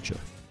Scott sent you.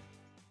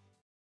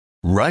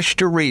 Rush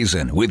to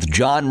Reason with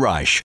John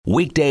Rush.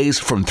 Weekdays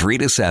from 3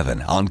 to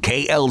 7 on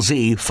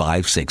KLZ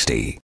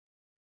 560.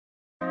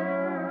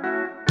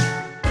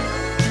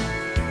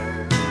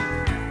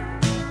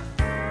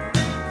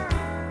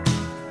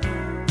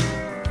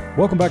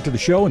 Welcome back to the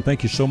show, and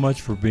thank you so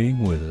much for being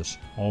with us.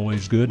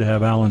 Always good to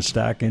have Alan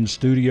Stack in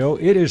studio.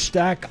 It is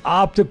Stack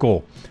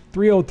Optical,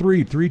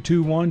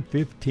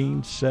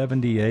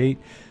 303-321-1578.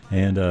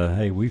 And,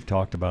 hey, we've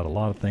talked about a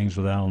lot of things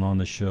with Alan on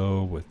the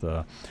show, with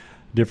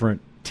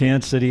different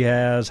tents that he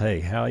has, hey,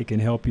 how he can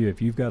help you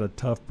if you've got a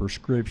tough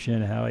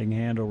prescription, how he can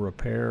handle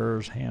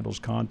repairs, handles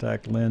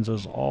contact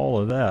lenses, all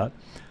of that.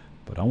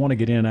 But I want to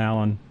get in,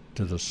 Alan,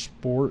 to the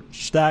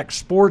Stack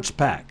Sports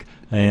Pack.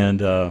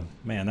 And,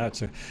 man,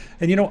 that's a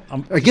 – and, you know –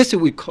 I guess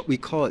we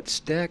call it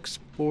Stack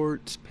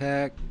Sports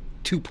Pack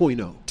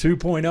 2.0.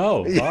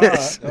 2.0.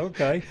 Yes. All right.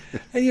 Okay.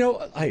 And, you know,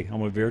 hey, I'm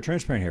going to be very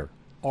transparent here.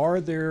 Are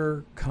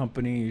there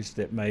companies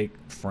that make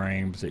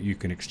frames that you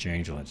can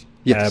exchange lenses?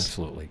 Yes.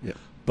 Absolutely. Yeah.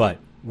 But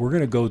we're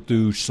going to go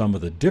through some of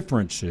the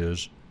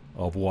differences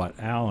of what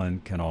Alan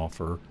can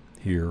offer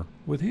here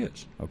with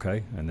his,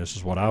 okay? And this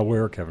is what I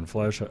wear. Kevin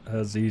Flesh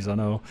has these, I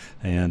know.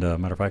 And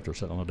matter of fact, they're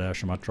sitting on the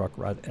dash of my truck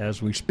right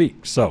as we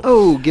speak.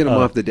 So, get them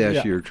off the dash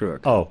of your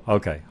truck. Oh,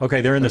 okay. Okay,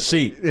 they're in the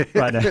seat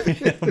right now.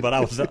 But I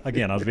was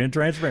being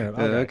transparent.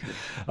 Okay.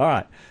 All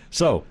right.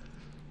 So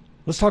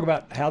let's talk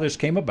about how this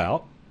came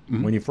about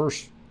when you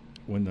first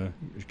when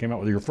you came out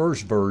with your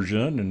first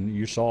version and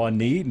you saw a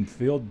need and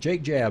filled.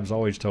 Jake Jabs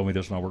always told me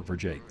this when I worked for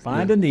Jake.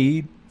 Find a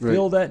need,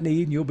 fill that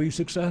need, and you'll be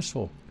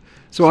successful.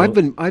 So I've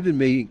been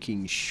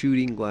making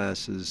shooting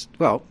glasses.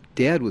 Well,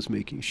 Dad was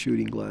making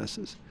shooting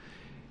glasses,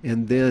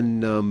 and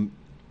then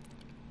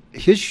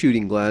his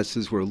shooting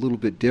glasses were a little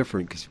bit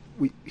different because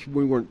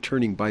we weren't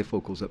turning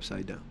bifocals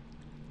upside down.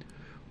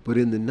 But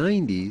in the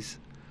 90s,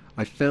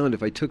 I found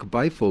if I took a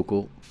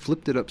bifocal,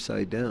 flipped it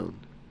upside down,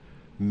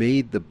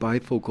 made the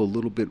bifocal a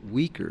little bit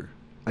weaker,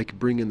 I could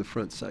bring in the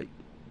front sight.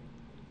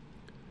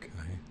 Okay.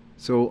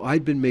 So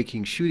I'd been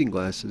making shooting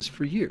glasses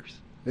for years.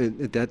 And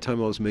at that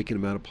time, I was making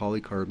them out of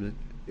polycarbonate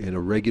in a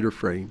regular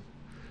frame.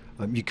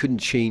 You couldn't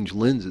change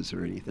lenses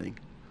or anything.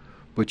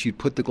 But you'd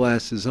put the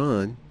glasses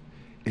on,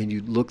 and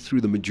you'd look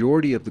through the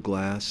majority of the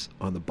glass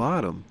on the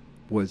bottom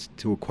was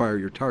to acquire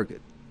your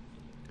target.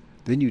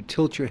 Then you'd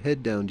tilt your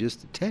head down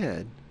just a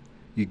tad.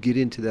 You'd get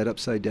into that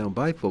upside-down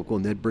bifocal,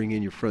 and that'd bring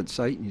in your front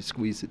sight, and you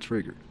squeeze the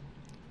trigger.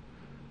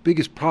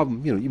 Biggest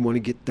problem, you want to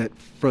get that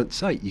front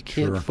sight. You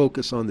can't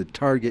focus on the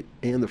target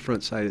and the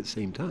front sight at the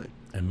same time.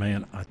 And,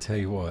 man, I tell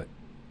you what,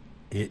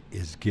 it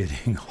is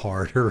getting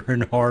harder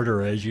and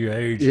harder as you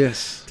age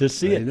to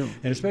see it. And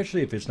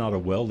especially if it's not a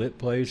well-lit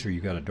place or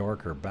you got a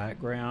darker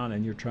background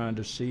and you're trying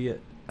to see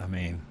it. I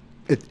mean.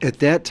 At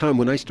that time,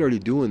 when I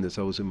started doing this,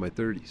 I was in my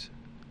 30s.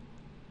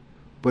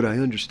 But I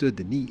understood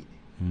the need.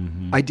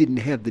 Mm-hmm. I didn't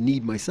have the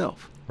need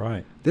myself.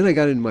 Right. Then I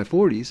got into my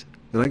 40s,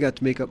 and I got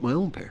to make up my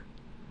own pair.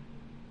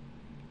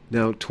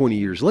 Now, 20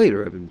 years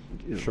later, I've been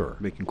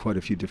making quite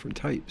a few different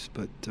types.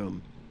 But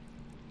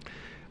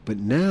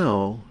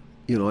now,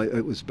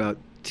 it was about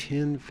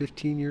 10,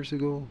 15 years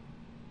ago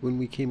when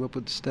we came up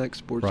with the Stack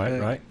Sports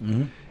Pack. Right.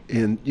 Mm-hmm.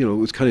 And, it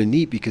was kind of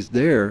neat because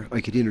there I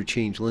could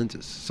interchange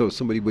lenses. So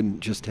somebody wouldn't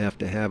just have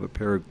to have a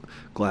pair of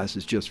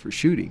glasses just for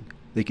shooting.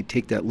 They could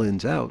take that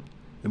lens out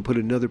and put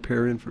another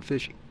pair in for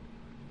fishing,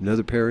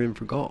 another pair in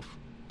for golf.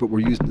 But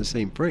we're using the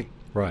same frame.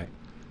 Right.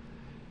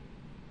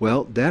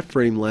 Well, that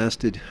frame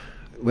lasted,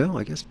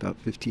 I guess about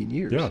 15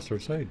 years. Yeah, so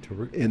say.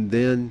 And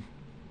then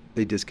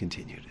they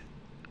discontinued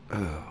it.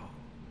 Oh.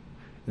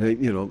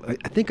 And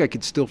I think I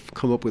could still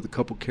come up with a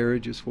couple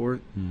carriages for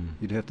it.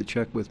 You'd have to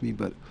check with me.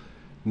 But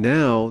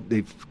now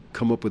they've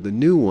come up with a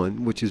new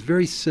one, which is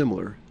very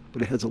similar,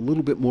 but it has a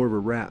little bit more of a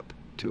wrap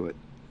to it.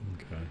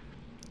 Okay.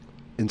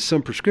 In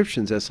some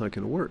prescriptions, that's not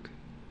going to work.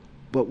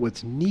 But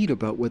what's neat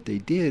about what they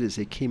did is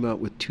they came out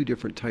with two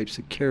different types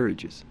of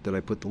carriages that I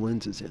put the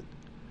lenses in.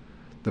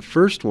 The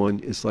first one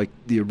is like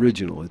the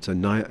original. It's a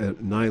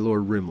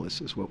Nylor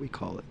rimless is what we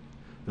call it.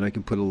 And I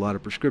can put a lot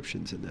of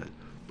prescriptions in that.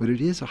 But it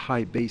is a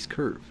high base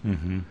curve.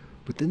 Mm-hmm.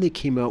 But then they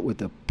came out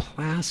with a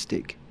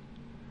plastic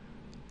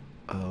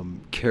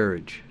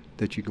carriage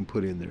that you can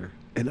put in there.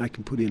 And I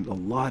can put in a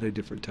lot of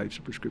different types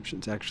of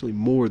prescriptions, actually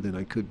more than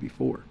I could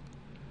before.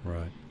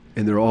 Right.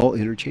 And they're all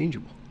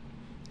interchangeable.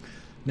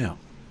 Now,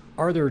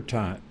 are there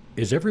times,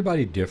 is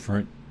everybody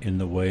different in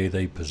the way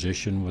they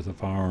position with a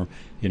firearm,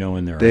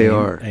 in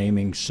their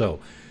aiming? So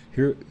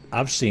here,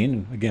 I've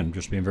seen, again,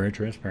 just being very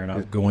transparent,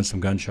 I'll go in some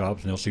gun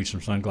shops and they'll see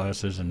some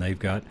sunglasses and they've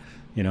got,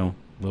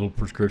 little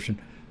prescription.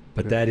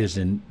 But that is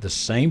in the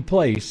same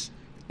place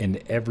in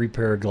every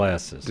pair of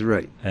glasses.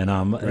 Right. And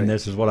and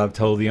this is what I've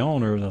told the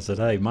owner. And I said,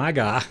 hey, my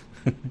guy,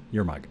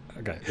 you're my guy.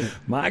 Okay.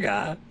 My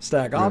guy,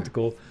 Stack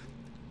Optical,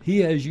 he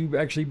has you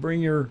actually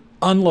bring your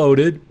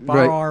unloaded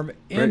firearm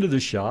into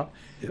the shop,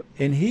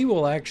 and he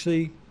will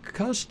actually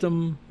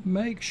custom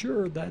make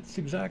sure that's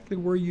exactly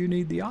where you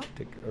need the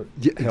optic.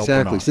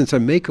 Exactly. Since I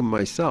make them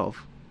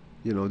myself,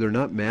 they're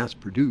not mass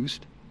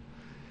produced.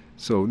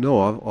 So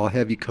no, I'll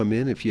have you come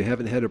in. If you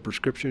haven't had a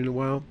prescription in a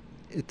while,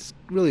 it's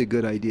really a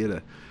good idea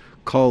to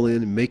call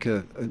in and make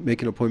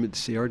an appointment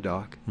to see our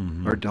doc.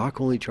 Mm-hmm. Our doc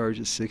only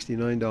charges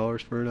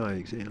 $69 for an eye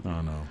exam.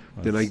 Oh no.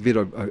 Then I get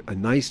a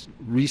nice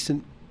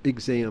recent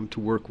exam to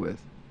work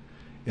with,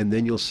 and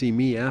then you'll see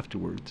me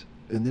afterwards,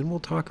 and then we'll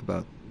talk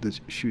about the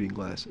shooting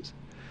glasses.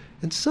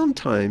 And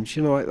sometimes,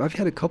 I've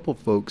had a couple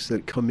folks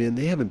that come in,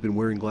 they haven't been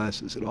wearing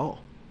glasses at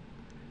all,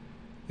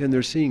 and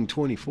they're seeing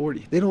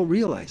 20/40. They don't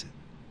realize it.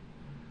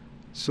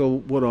 So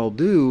what I'll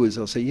do is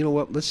I'll say,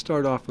 let's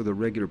start off with a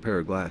regular pair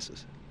of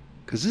glasses,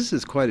 because this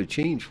is quite a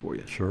change for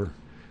you. Sure.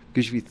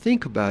 Because if you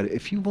think about it,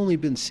 if you've only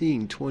been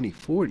seeing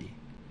 20/40,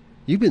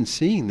 you've been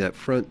seeing that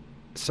front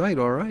sight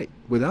all right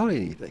without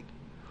anything.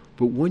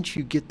 But once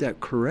you get that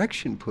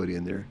correction put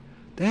in there,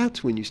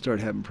 that's when you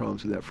start having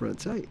problems with that front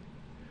sight.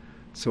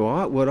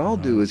 So what I'll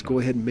do is go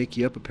ahead and make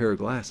you up a pair of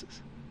glasses.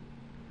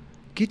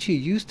 Get you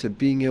used to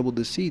being able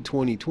to see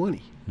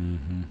 20/20.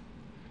 Mm-hmm.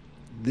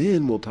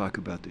 Then we'll talk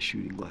about the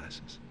shooting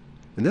glasses.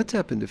 And that's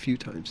happened a few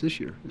times this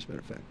year, as a matter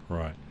of fact.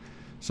 Right.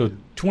 So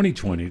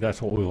 20/20,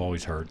 that's what we've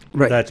always heard.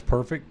 Right. That's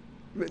perfect?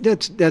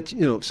 That's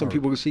some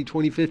people will see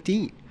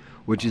 20/15,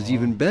 which is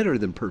even better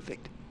than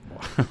perfect.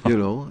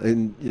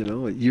 And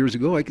years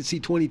ago I could see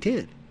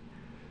 20/10.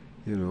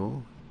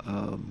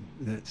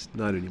 That's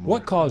not anymore.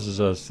 What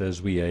causes us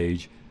as we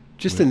age?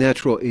 Just the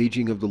natural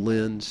aging of the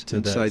lens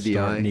inside the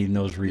eye. Needing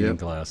those reading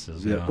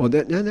glasses. Yeah. Well,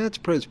 that's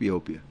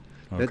presbyopia.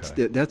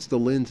 Okay. That's the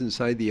lens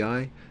inside the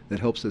eye that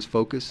helps us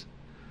focus.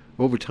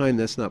 Over time,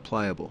 that's not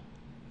pliable.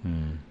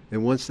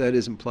 And once that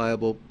isn't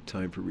pliable,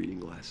 time for reading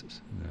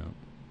glasses. Yeah.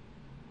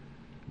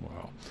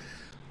 Wow.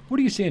 What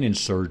are you seeing in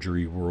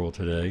surgery world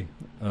today?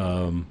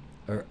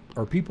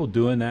 Are people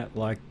doing that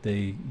like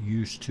they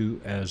used to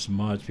as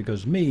much?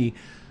 Because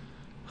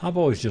I've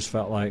always just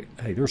felt like,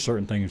 hey, there's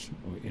certain things,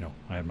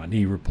 I had my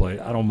knee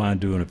replaced. I don't mind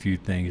doing a few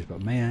things,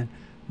 but man,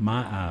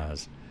 my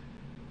eyes,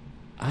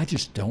 I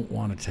just don't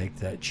want to take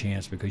that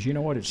chance because you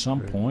know what? At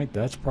some point,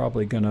 that's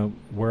probably going to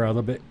wear out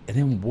a bit. And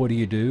then what do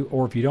you do?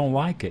 Or if you don't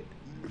like it,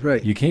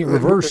 right, you can't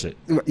reverse it.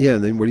 Yeah,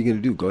 and then what are you going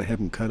to do? Go ahead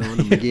and cut on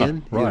them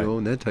again? Right.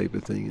 And that type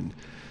of thing. And,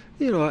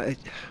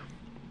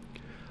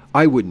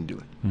 I wouldn't do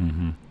it.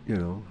 Mm-hmm.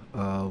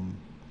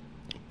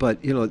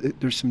 But,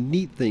 there's some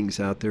neat things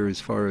out there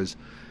as far as,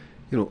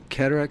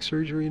 cataract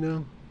surgery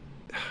now.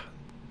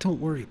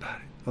 Don't worry about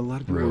it. A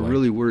lot of people are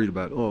really worried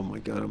about, oh, my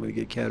God, I'm going to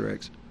get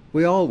cataracts.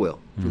 We all will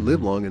if we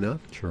live long enough.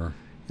 Sure.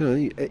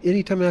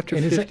 Anytime after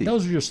and 50.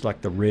 Those are just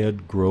like the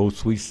red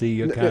growths we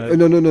see?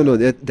 No.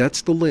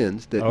 That's the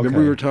lens. Remember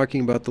we were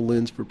talking about the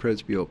lens for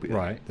presbyopia.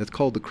 Right. That's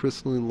called the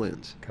crystalline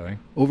lens. Okay.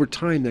 Over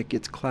time, that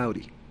gets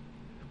cloudy.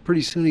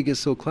 Pretty soon it gets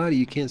so cloudy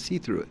you can't see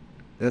through it.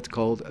 That's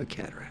called a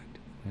cataract.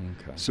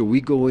 Okay. So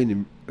we go in,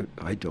 and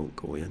I don't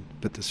go in,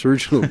 but the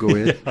surgeon will go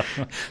in.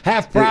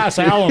 Half price,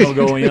 Alan will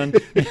go in.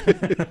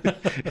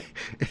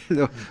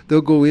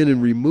 They'll go in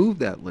and remove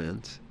that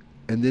lens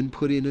and then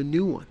put in a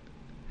new one.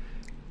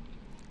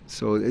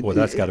 So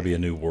that's got to be a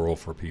new world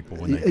for people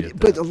when they get that.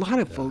 But a lot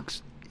of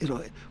folks,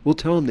 we'll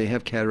tell them they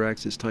have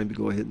cataracts. It's time to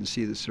go ahead and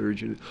see the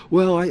surgeon.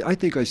 Well, I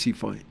think I see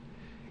fine.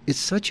 It's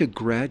such a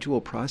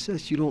gradual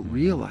process, you don't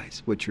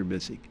realize what you're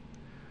missing.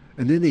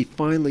 And then they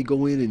finally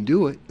go in and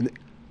do it, and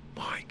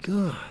my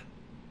God,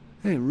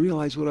 I didn't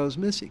realize what I was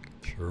missing.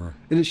 Sure.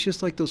 And it's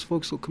just like those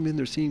folks will come in,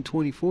 they're seeing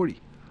 20/40.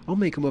 I'll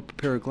make them up a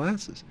pair of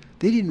glasses.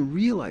 They didn't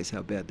realize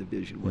how bad the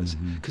vision was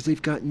because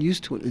they've gotten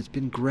used to it, and it's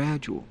been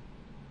gradual.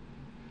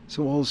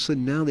 So all of a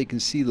sudden now they can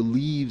see the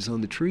leaves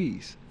on the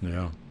trees.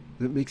 Yeah.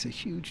 That makes a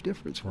huge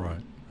difference for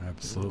them.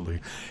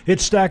 Absolutely.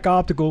 It's Stack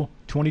Optical,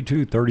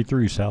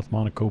 2233 South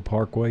Monaco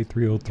Parkway,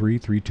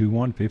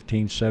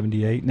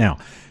 303-321-1578. Now,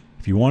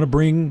 if you want to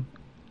bring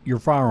your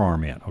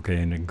firearm in, okay,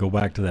 and then go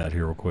back to that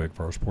here real quick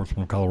for our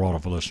Sportsman of Colorado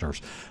for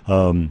listeners,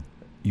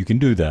 you can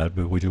do that,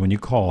 but when you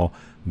call,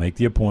 make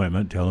the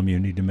appointment, tell them you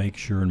need to make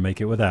sure and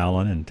make it with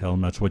Alan, and tell them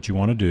that's what you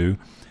want to do,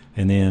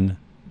 and then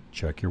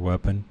check your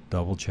weapon,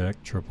 double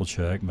check, triple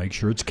check, make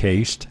sure it's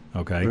cased,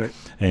 okay? Right.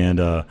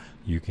 And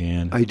you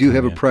can. I do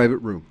have a private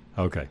room.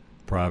 Okay,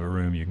 private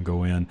room. You can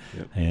go in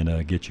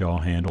and get you all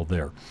handled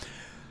there.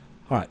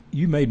 All right,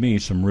 you made me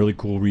some really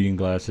cool reading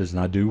glasses,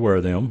 and I do wear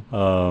them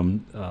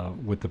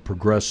with the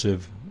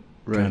progressive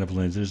kind of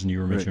lenses. And you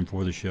were mentioning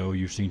before the show,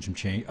 you've seen some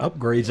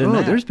upgrades in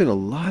that. There's been a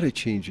lot of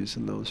changes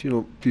in those.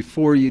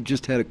 Before you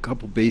just had a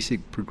couple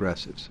basic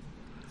progressives.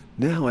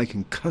 Now I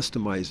can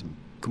customize them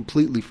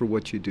completely for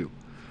what you do.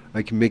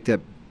 I can make that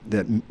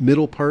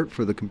middle part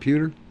for the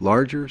computer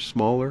larger,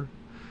 smaller.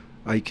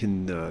 I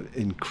can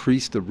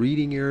increase the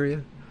reading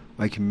area.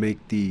 I can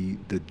make the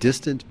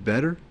distance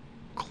better,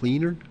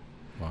 cleaner.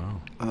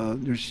 Wow.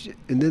 There's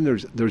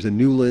a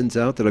new lens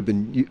out that I've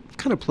been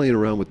kind of playing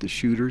around with the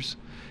shooters,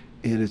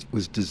 and it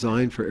was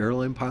designed for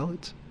airline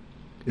pilots.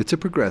 It's a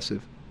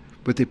progressive,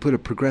 but they put a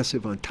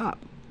progressive on top.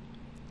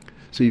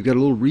 So you've got a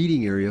little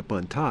reading area up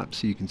on top,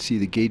 so you can see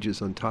the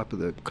gauges on top of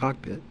the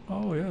cockpit.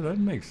 Oh yeah, that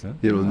makes sense.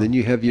 And then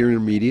you have your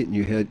intermediate, and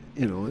you had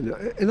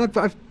and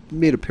I've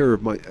made a pair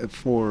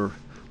for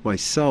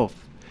myself.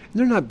 And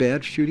they're not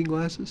bad shooting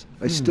glasses.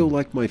 I still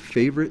like my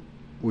favorite,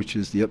 which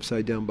is the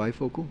upside down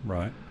bifocal.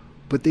 Right.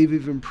 But they've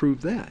even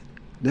improved that.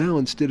 Now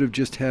instead of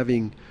just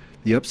having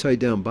the upside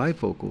down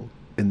bifocal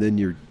and then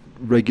your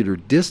regular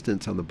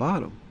distance on the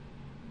bottom,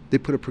 they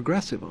put a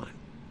progressive on it.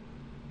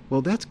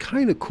 Well, that's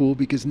kind of cool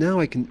because now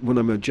I can, when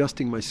I'm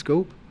adjusting my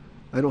scope,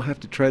 I don't have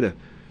to try to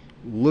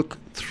look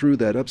through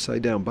that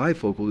upside down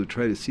bifocal to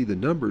try to see the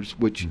numbers,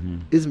 which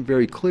isn't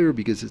very clear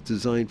because it's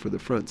designed for the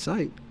front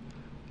sight.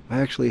 I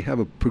actually have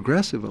a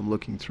progressive I'm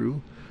looking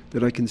through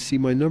that I can see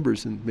my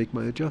numbers and make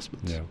my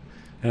adjustments. Yeah.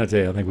 And I tell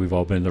you, I think we've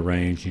all been in the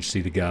range. You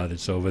see the guy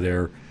that's over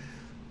there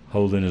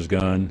holding his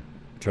gun,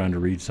 trying to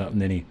read something,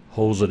 then he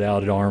holds it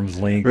out at arm's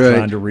length,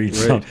 trying to read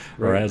something.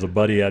 Or has a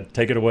buddy, I'd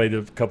take it away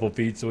a couple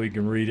feet so he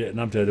can read it.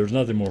 And I'm telling you, there's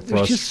nothing more frustrating.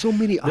 There's just so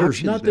many options.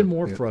 There's nothing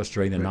more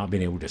frustrating than not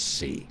being able to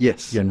see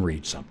and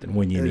read something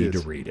when you need to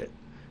read it.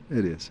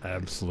 It is.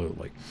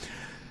 Absolutely.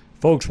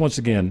 Folks, once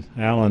again,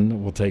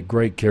 Alan will take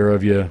great care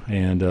of you,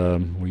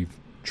 and we've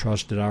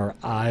trusted our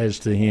eyes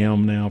to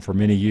him now for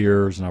many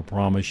years, and I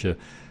promise you,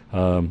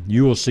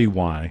 you will see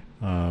why.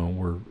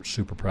 We're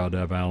super proud to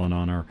have Alan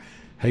on our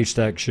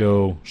Haystack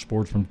Show,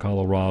 Sportsman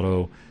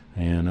Colorado,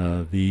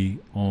 and the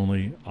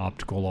only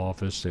optical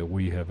office that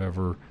we have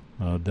ever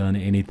done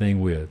anything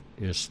with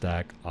is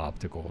Stack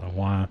Optical. And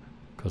why?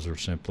 Because they're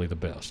simply the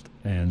best.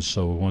 And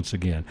so once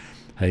again,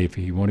 hey, if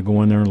you want to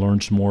go in there and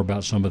learn some more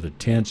about some of the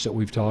tints that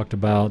we've talked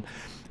about,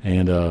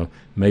 And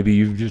maybe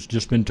you've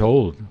just been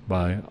told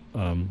by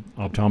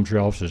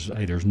optometry offices,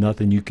 hey, there's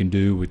nothing you can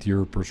do with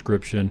your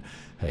prescription.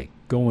 Hey,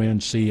 go in,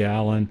 see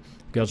Alan.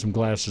 Got some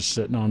glasses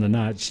sitting on the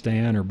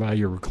nightstand or by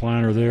your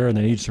recliner there, and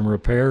they need some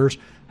repairs.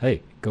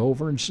 Hey, go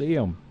over and see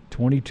them.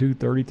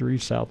 2233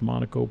 South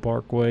Monaco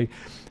Parkway.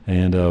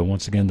 And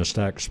once again, the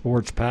Stack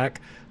Sports Pack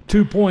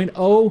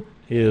 2.0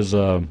 is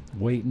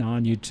waiting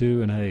on you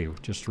too. And hey,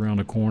 just around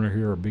the corner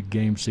here, our big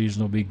game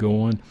season will be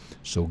going.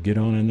 So get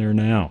on in there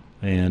now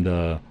and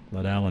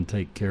let Alan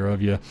take care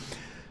of you.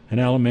 And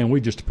Alan, man,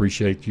 we just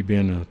appreciate you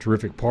being a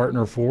terrific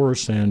partner for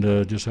us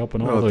and just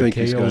helping all the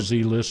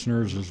KLZ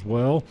listeners as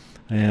well.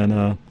 And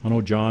I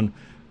know John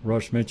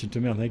Rush mentioned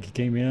to me, I think he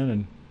came in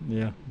and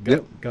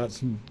got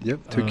some.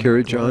 Took care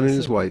of John and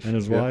his wife. And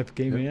his wife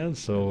came in.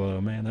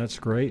 So, man, that's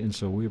great. And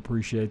so we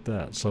appreciate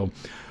that. So,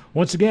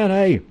 once again,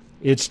 hey,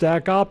 it's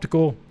Stack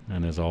Optical.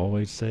 And as I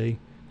always say,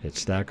 it's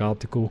Stack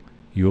Optical.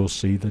 You'll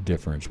see the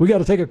difference. We got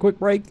to take a quick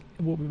break,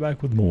 and we'll be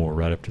back with more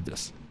right after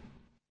this.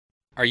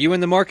 Are you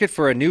in the market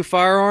for a new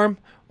firearm,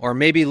 or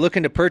maybe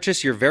looking to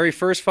purchase your very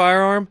first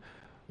firearm?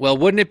 Well,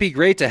 wouldn't it be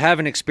great to have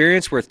an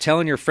experience worth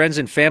telling your friends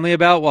and family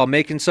about while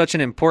making such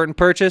an important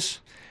purchase?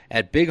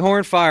 At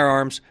Bighorn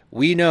Firearms,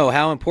 we know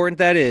how important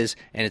that is,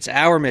 and it's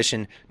our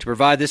mission to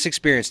provide this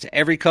experience to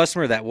every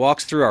customer that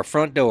walks through our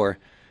front door.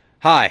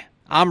 Hi,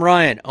 I'm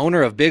Ryan,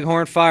 owner of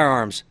Bighorn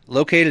Firearms,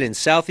 located in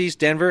Southeast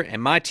Denver,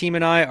 and my team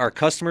and I are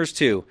customers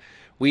too.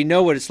 We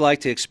know what it's like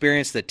to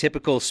experience the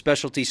typical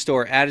specialty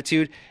store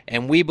attitude,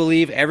 and we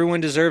believe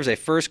everyone deserves a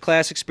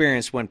first-class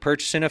experience when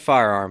purchasing a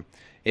firearm.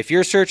 If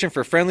you're searching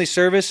for friendly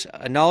service,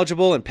 a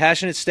knowledgeable and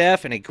passionate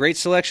staff, and a great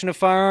selection of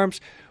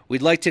firearms,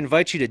 we'd like to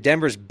invite you to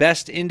Denver's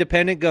best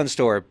independent gun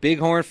store,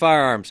 Bighorn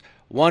Firearms,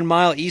 1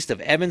 mile east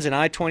of Evans and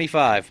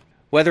I-25.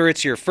 Whether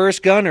it's your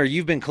first gun or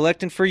you've been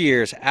collecting for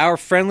years, our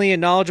friendly and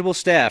knowledgeable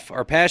staff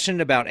are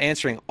passionate about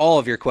answering all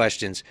of your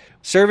questions.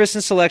 Service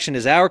and selection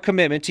is our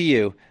commitment to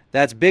you.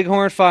 That's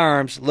Bighorn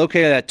Firearms,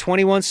 located at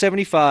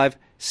 2175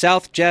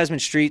 South Jasmine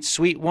Street,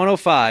 Suite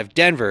 105,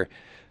 Denver.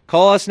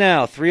 Call us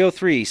now,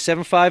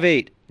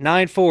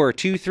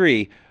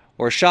 303-758-9423,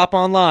 or shop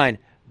online,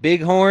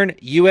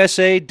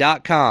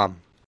 bighornusa.com.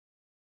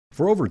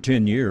 For over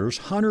 10 years,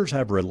 hunters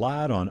have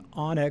relied on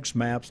onX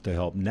Maps to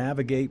help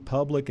navigate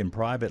public and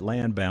private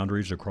land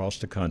boundaries across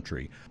the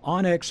country.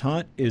 onX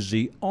Hunt is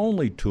the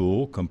only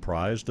tool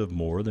comprised of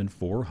more than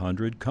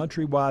 400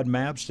 countrywide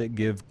maps that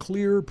give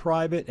clear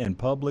private and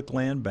public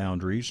land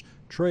boundaries,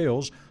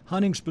 trails,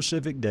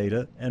 hunting-specific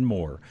data, and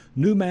more.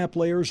 New map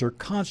layers are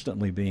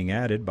constantly being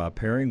added by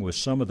pairing with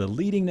some of the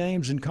leading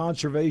names in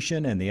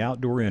conservation and the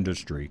outdoor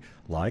industry,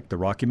 like the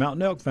Rocky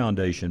Mountain Elk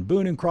Foundation,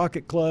 Boone &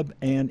 Crockett Club,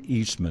 and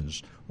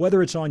Eastman's.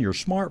 Whether it's on your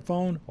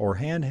smartphone or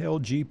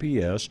handheld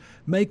GPS,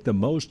 make the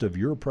most of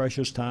your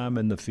precious time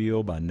in the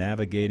field by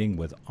navigating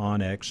with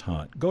onX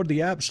Hunt. Go to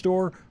the App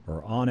Store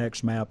or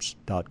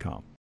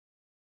onxmaps.com.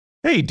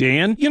 Hey,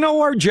 Dan, you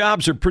know, our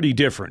jobs are pretty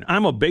different.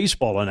 I'm a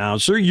baseball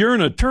announcer, you're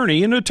an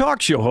attorney and a talk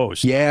show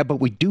host. Yeah, but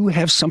we do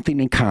have something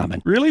in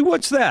common. Really?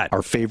 What's that?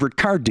 Our favorite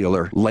car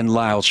dealer, Len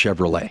Lyle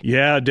Chevrolet.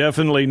 Yeah,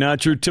 definitely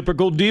not your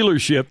typical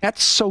dealership.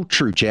 That's so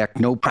true, Jack.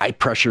 No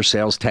high-pressure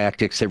sales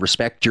tactics. They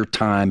respect your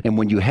time. And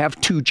when you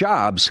have two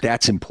jobs,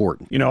 that's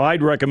important. You know,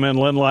 I'd recommend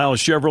Len Lyle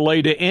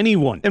Chevrolet to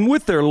anyone. And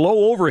with their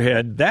low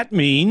overhead, that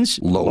means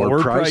lower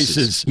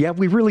prices. Yeah,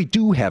 we really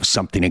do have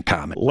something in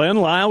common. Len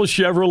Lyle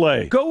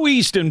Chevrolet. Go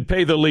east and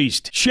pay the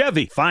least.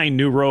 Chevy, find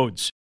new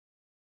roads.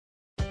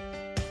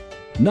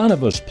 None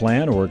of us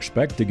plan or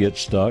expect to get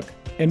stuck,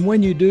 and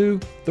when you do,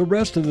 the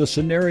rest of the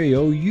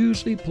scenario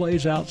usually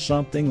plays out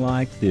something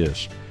like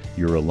this.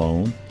 You're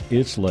alone,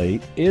 it's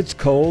late, it's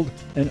cold,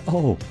 and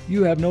oh,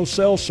 you have no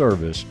cell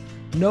service.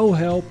 No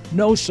help,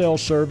 no cell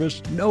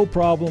service, no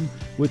problem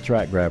with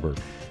Track Grabber.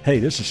 Hey,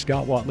 this is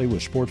Scott Watley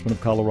with Sportsman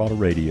of Colorado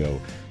Radio.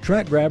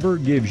 Track Grabber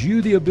gives you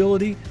the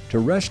ability to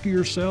rescue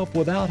yourself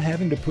without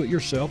having to put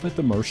yourself at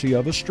the mercy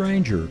of a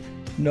stranger.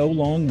 No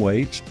long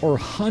waits or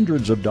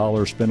hundreds of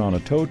dollars spent on a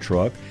tow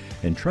truck,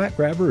 and Track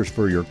Grabber is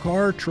for your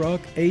car,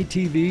 truck,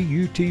 ATV,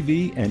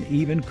 UTV, and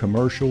even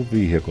commercial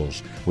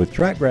vehicles. With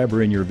Track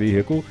Grabber in your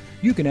vehicle,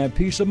 you can have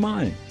peace of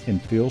mind and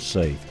feel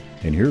safe.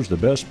 And here's the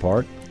best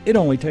part. It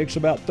only takes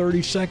about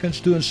 30 seconds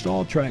to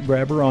install Track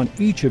Grabber on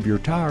each of your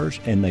tires,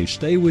 and they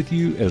stay with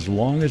you as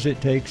long as it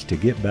takes to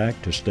get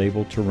back to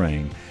stable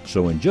terrain.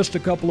 So in just a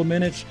couple of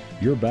minutes,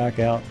 you're back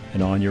out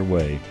and on your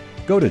way.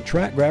 Go to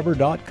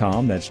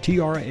trackgrabber.com, that's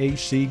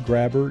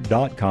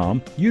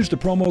TRACgrabber.com. Use the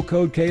promo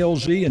code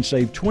KLZ and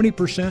save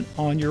 20%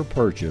 on your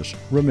purchase.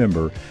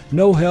 Remember,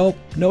 no help,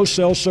 no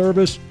cell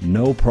service,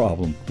 no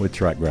problem with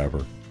Track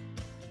Grabber.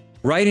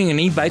 Riding an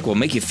e-bike will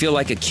make you feel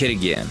like a kid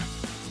again.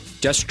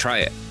 Just try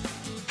it.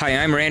 Hi,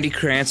 I'm Randy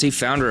Crancy,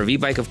 founder of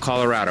E-Bike of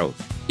Colorado.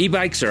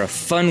 E-bikes are a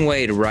fun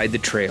way to ride the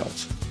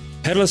trails.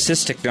 Pedal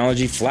assist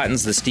technology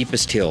flattens the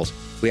steepest hills.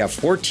 We have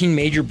 14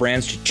 major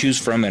brands to choose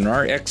from, and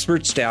our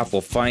expert staff will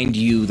find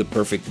you the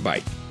perfect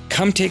bike.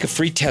 Come take a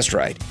free test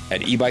ride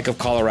at E-Bike of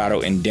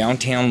Colorado in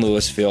downtown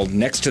Louisville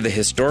next to the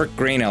historic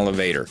grain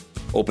elevator.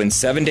 Open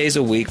 7 days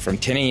a week from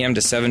 10 a.m.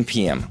 to 7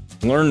 p.m.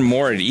 Learn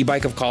more at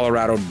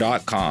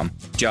ebikeofcolorado.com.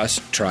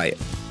 Just try it.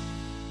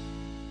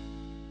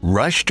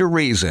 Rush to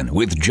Reason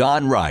with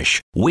John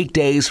Rush.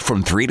 Weekdays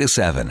from 3 to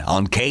 7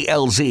 on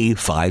KLZ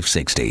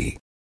 560.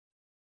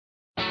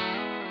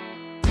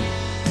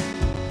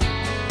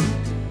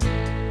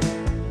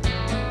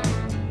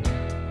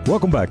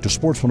 Welcome back to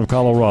Sportsman of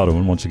Colorado.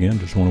 And once again,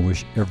 just want to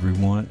wish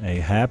everyone a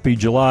happy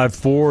July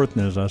 4th.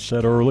 And as I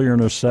said earlier in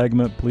this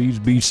segment, please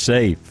be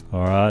safe.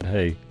 All right?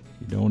 Hey,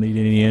 you don't need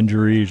any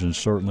injuries and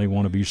certainly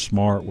want to be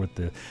smart with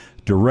the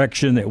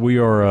direction that we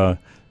are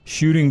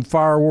shooting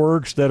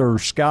fireworks that are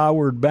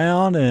skyward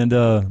bound,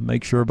 and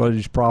make sure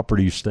everybody's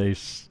property stay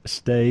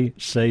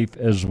safe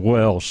as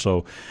well.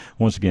 So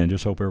once again,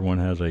 just hope everyone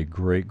has a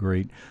great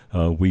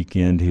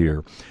weekend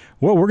here.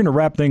 Well, we're going to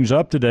wrap things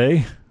up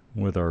today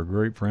with our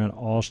great friend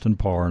Austin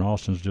Parr. And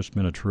Austin's just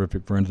been a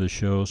terrific friend of the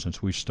show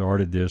since we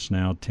started this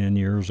now 10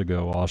 years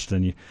ago.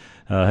 Austin,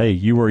 hey,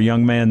 you were a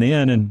young man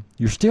then, and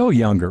you're still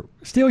young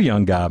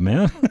guy,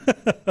 man.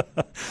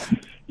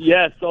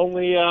 Yes,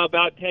 only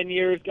about 10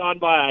 years gone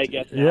by, I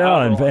guess.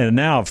 Yeah, and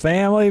now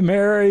family,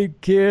 married,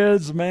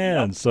 kids,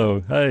 man. Yep.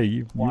 So, hey,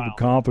 you've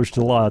accomplished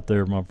a lot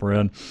there, my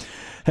friend.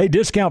 Hey,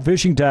 Discount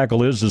Fishing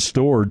Tackle is the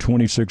store,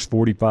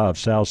 2645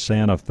 South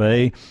Santa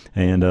Fe,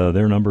 and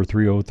their number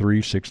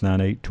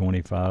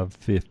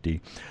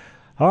 303-698-2550.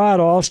 All right,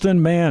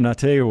 Austin, man, I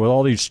tell you, with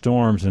all these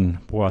storms,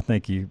 and boy, I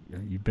think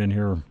you've been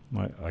here,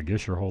 I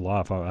guess, your whole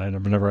life. I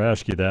never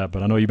asked you that,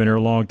 but I know you've been here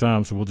a long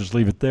time, so we'll just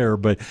leave it there.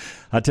 But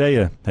I tell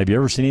you, have you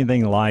ever seen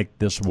anything like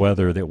this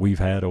weather that we've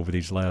had over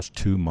these last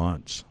 2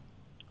 months?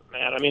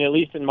 Man, I mean, at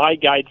least in my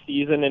guide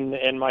season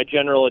and my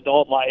general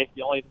adult life,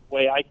 the only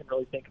way I can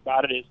really think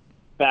about it is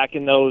back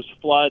in those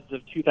floods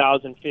of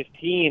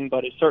 2015,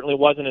 but it certainly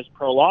wasn't as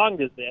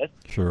prolonged as this.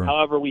 Sure.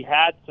 However, we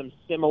had some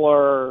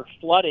similar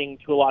flooding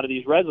to a lot of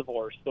these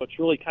reservoirs, so it's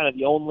really kind of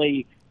the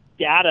only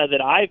data that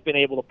I've been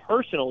able to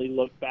personally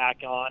look back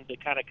on to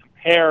kind of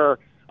compare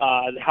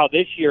how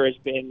this year has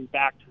been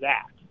back to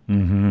that.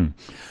 Mm-hmm.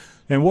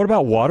 And what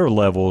about water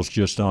levels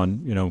just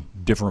on,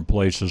 different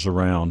places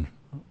around?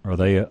 Are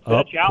they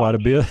up quite a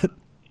bit?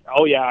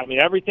 Oh, yeah. I mean,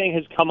 everything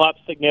has come up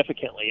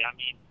significantly. I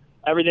mean,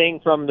 everything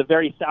from the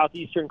very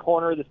southeastern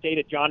corner of the state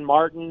at John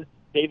Martin,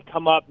 they've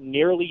come up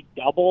nearly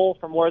double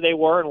from where they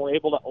were, and we're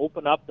able to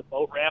open up the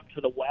boat ramp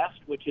to the west,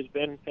 which has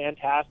been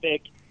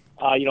fantastic.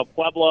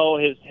 Pueblo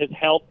has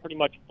held pretty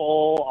much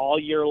full all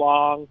year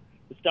long.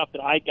 The stuff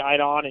that I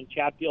guide on in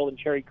Chatfield and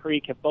Cherry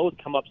Creek have both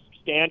come up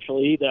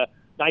substantially. The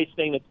nice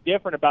thing that's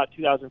different about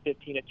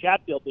 2015 at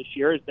Chatfield this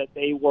year is that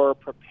they were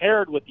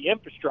prepared with the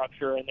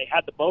infrastructure and they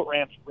had the boat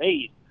ramps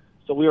raised.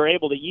 So we were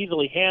able to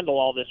easily handle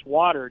all this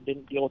water and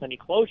didn't deal with any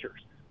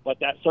closures. But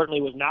that certainly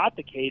was not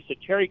the case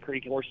at Cherry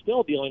Creek, and we're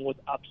still dealing with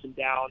ups and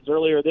downs.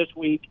 Earlier this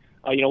week,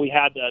 we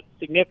had a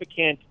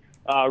significant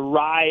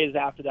rise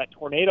after that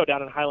tornado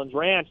down in Highlands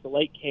Ranch. The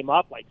lake came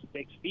up like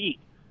 6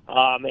 feet,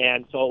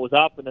 and so it was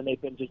up, and then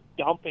they've been just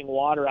dumping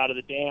water out of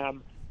the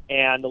dam,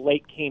 and the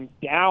lake came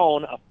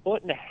down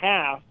 1.5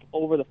 feet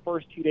over the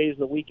first 2 days of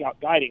the week out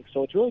guiding.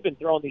 So it's really been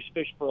throwing these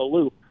fish for a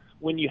loop.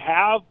 When you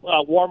have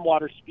warm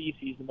water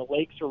species and the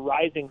lakes are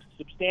rising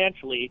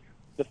substantially,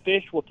 the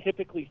fish will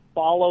typically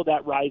follow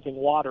that rising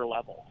water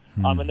level,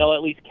 and they'll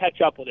at least catch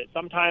up with it.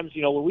 Sometimes,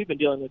 we've been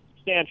dealing with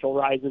substantial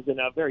rises in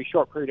a very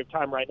short period of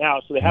time right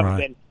now, so they haven't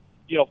been,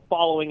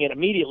 following it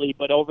immediately.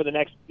 But over the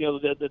next,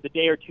 the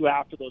day or two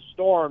after those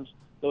storms,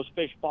 those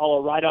fish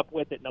follow right up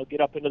with it, and they'll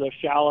get up into those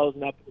shallows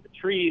and up into the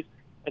trees,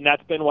 and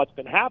that's been what's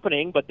been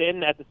happening. But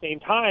then at the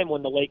same time,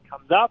 when the lake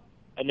comes up,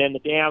 and then the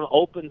dam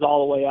opens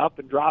all the way up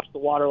and drops the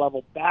water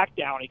level back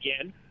down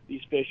again,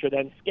 these fish are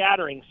then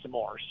scattering some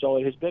more. So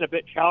it has been a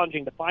bit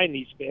challenging to find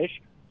these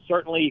fish.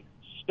 Certainly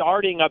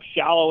starting up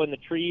shallow in the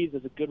trees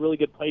is a really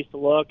good place to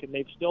look, and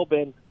they've still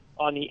been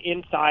on the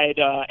inside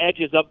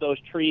edges of those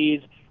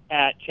trees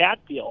at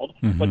Chatfield.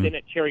 Mm-hmm. But then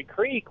at Cherry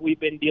Creek, we've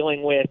been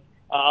dealing with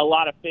a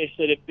lot of fish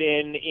that have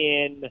been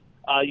in,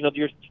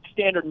 your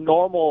standard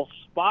normal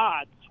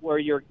spots where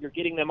you're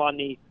getting them on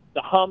the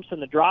humps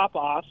and the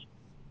drop-offs.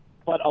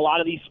 But a lot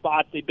of these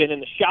spots, they've been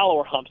in the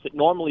shallower humps that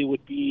normally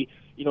would be,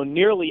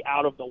 nearly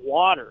out of the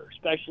water,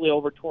 especially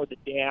over toward the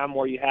dam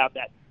where you have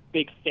that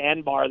big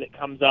sandbar that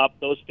comes up.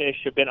 Those fish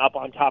have been up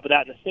on top of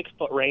that in the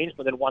 6-foot range,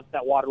 but then once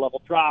that water level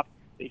dropped,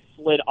 they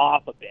slid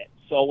off a bit.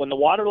 So when the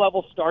water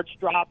level starts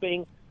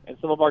dropping and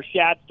some of our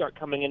shad start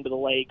coming into the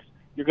lakes,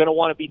 you're going to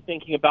want to be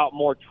thinking about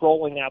more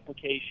trolling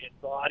applications.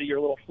 A lot of your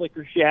little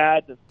flicker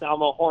shads and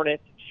salmo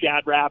hornets,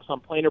 shad wraps on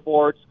planer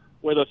boards,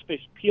 where those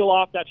fish peel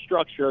off that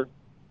structure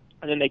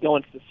and then they go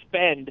and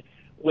suspend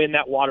when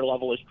that water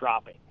level is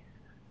dropping.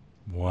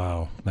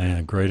 Wow,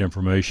 man, great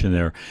information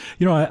there.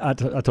 I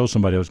told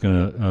somebody I was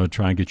going to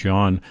try and get you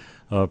on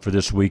for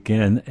this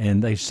weekend,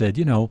 and they said,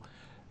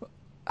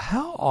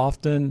 how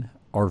often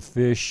are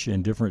fish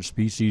and different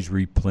species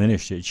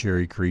replenished at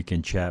Cherry Creek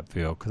and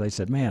Chatfield? Because they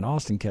said, man,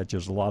 Austin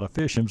catches a lot of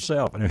fish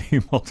himself, and if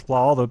you multiply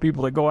all the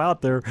people that go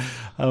out there,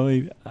 I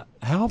mean,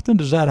 how often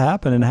does that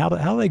happen, and how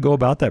do they go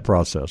about that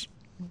process?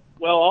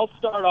 Well, I'll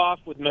start off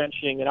with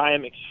mentioning that I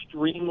am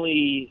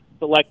extremely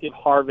selective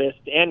harvest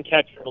and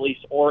catch and release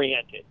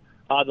oriented.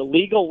 The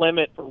legal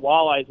limit for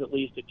walleyes, at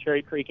least at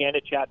Cherry Creek and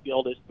at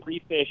Chatfield, is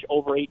 3 fish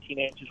over 18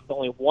 inches, with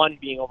only 1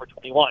 being over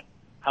 21.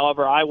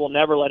 However, I will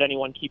never let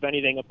anyone keep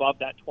anything above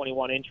that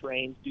 21-inch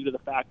range due to the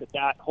fact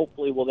that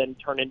hopefully will then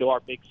turn into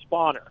our big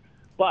spawner.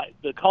 But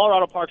the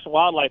Colorado Parks and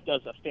Wildlife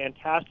does a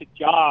fantastic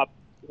job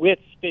with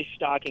fish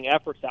stocking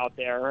efforts out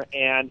there,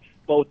 and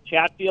both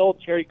Chatfield,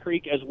 Cherry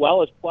Creek, as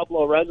well as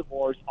Pueblo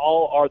reservoirs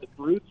all are the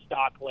brood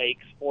stock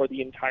lakes for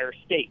the entire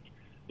state.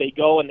 They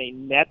go and they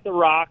net the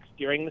rocks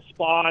during the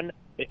spawn,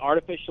 they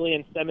artificially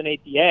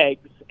inseminate the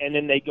eggs, and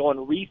then they go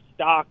and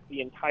restock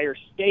the entire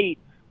state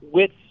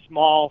with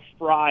small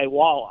fry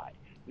walleye.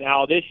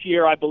 Now, this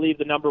year, I believe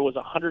the number was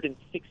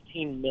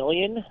 116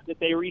 million that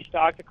they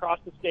restocked across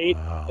the state.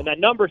 Wow. And that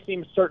number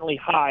seems certainly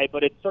high,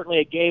 but it's certainly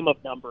a game of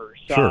numbers.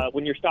 Sure.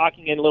 When you're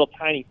stocking in little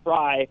tiny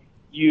fry,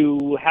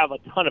 you have a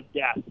ton of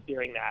deaths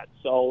during that.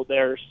 So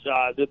there's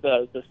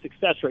the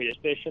success rate is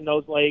fish in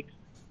those lakes.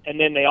 And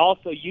then they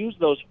also use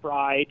those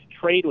fry to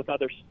trade with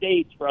other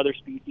states for other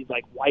species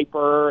like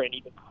wiper and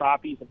even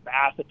crappies and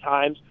bass at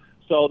times.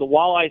 So the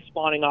walleye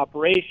spawning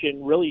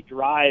operation really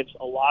drives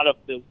a lot of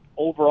the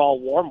overall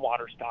warm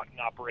water stocking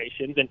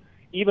operations. And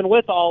even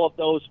with all of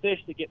those fish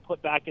that get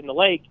put back in the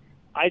lake,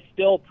 I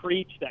still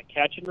preach that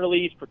catch and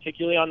release,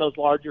 particularly on those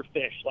larger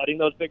fish. Letting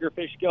those bigger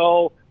fish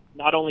go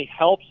not only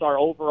helps our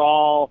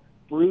overall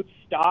brood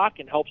stock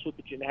and helps with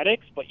the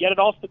genetics, but yet it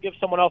also gives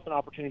someone else an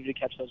opportunity to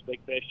catch those big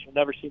fish. You'll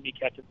never see me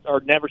catch it,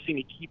 or never see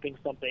me keeping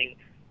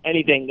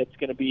anything that's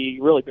going to be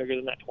really bigger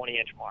than that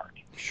 20-inch mark.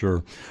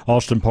 Sure.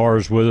 Austin Parr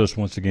is with us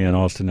once again.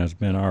 Austin has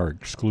been our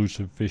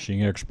exclusive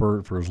fishing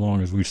expert for as long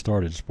as we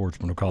started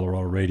Sportsman of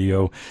Colorado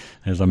Radio.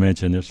 As I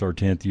mentioned, it's our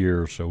 10th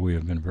year, so we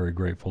have been very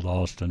grateful to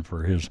Austin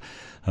for his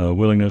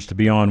willingness to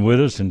be on with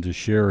us and to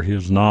share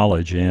his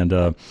knowledge. And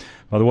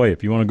by the way,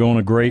 if you want to go on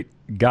a great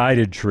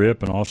guided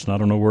trip, and Austin, I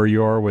don't know where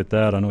you are with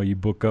that. I know you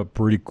book up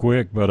pretty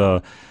quick,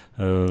 but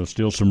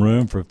still some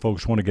room for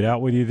folks who want to get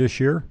out with you this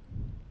year?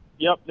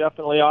 Yep,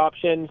 definitely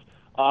options.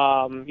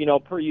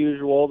 Per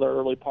usual, the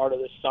early part of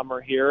this summer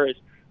here is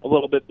a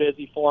little bit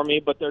busy for me,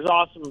 but there's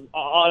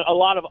a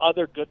lot of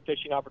other good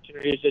fishing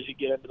opportunities as you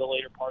get into the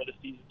later part of the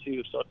season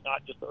too. So it's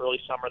not just the early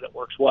summer that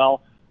works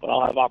well, but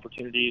I'll have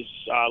opportunities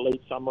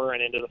late summer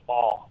and into the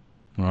fall.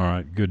 All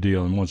right, good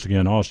deal. And once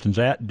again, Austin's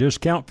at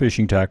Discount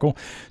Fishing Tackle,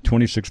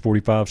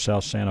 2645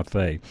 South Santa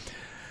Fe.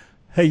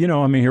 Hey,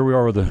 here we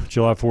are with the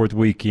July 4th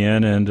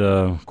weekend, and,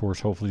 of course,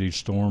 hopefully these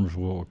storms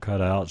will cut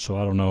out, so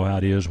I don't know how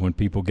it is when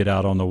people get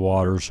out on the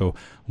water. So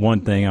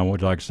one thing I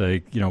would like to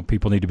say,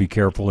 people need to be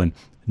careful and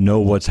know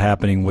what's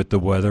happening with the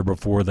weather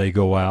before they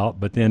go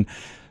out. But then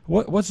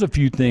what's a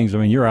few things?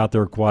 You're out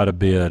there quite a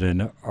bit,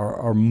 and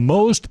are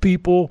most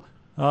people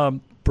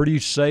pretty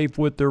safe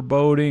with their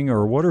boating,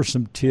 or what are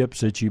some tips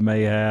that you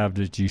may have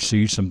that you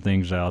see some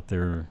things out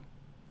there?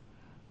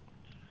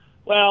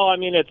 Well,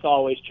 it's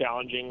always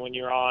challenging when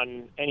you're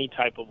on any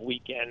type of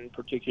weekend,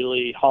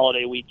 particularly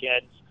holiday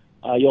weekends.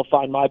 You'll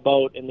find my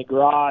boat in the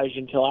garage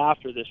until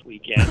after this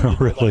weekend.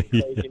 Really? Let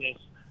craziness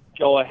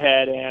go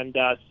ahead and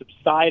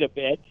subside a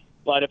bit.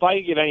 But if I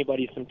could give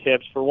anybody some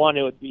tips, for one,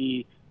 it would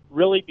be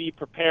really be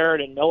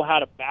prepared and know how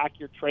to back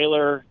your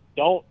trailer.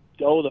 Don't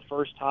go the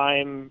first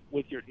time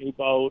with your new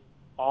boat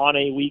on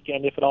a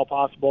weekend, if at all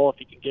possible. If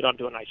you can get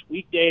onto a nice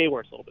weekday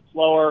where it's a little bit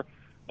slower,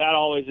 that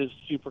always is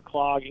super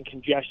clog and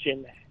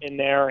congestion in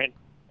there. And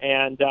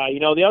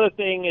the other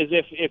thing is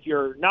if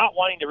you're not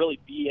wanting to really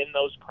be in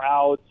those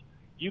crowds,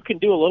 you can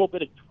do a little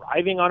bit of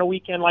driving on a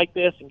weekend like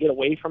this and get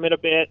away from it a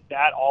bit.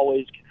 That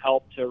always can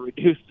help to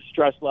reduce the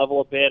stress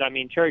level a bit.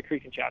 Cherry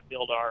Creek and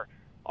Chatfield are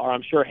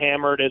I'm sure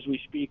hammered as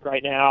we speak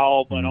right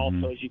now, but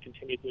also as you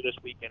continue through this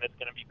weekend, it's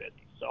going to be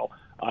busy. So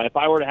if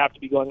I were to have to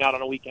be going out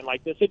on a weekend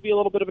like this, it'd be a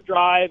little bit of a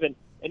drive, and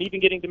even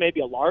getting to maybe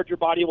a larger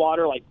body of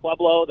water like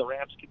Pueblo, the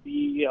ramps could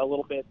be a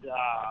little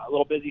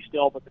busy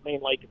still, but the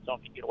main lake itself,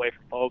 you can get away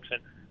from folks.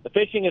 And the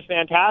fishing is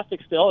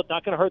fantastic still. It's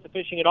not going to hurt the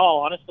fishing at all.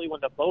 Honestly,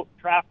 when the boat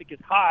traffic is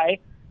high,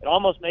 it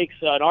almost makes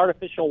an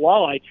artificial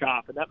walleye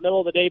chop, and that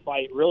middle of the day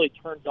bite really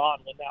turns on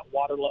when that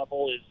water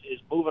level is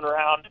moving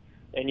around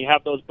and you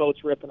have those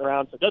boats ripping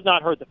around. So it does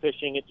not hurt the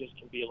fishing. It just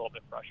can be a little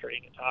bit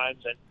frustrating at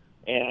times.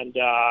 And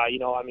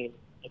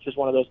it's just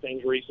one of those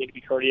things where you just need to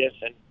be courteous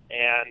and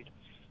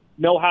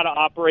know how to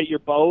operate your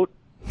boat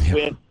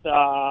with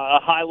a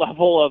high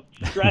level of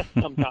stress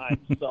sometimes.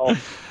 So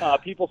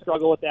people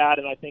struggle with that,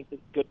 and I think that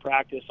good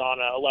practice on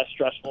a less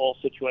stressful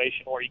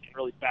situation where you can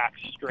really back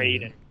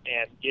straight and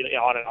get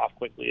on and off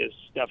quickly is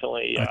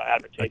definitely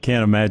advantageous. I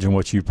can't imagine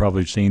what you've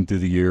probably seen through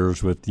the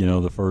years with,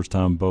 the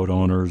first-time boat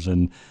owners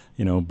and,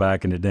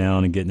 backing it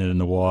down and getting it in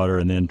the water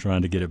and then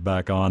trying to get it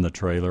back on the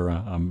trailer.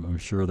 I'm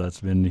sure that's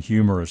been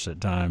humorous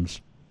at times.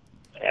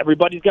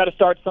 Everybody's got to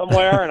start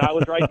somewhere, and I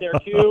was right there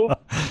too,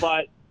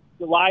 but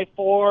July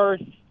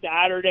 4th,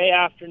 Saturday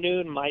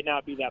afternoon might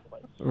not be that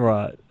place.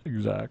 Right,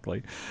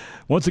 exactly.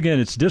 Once again,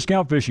 it's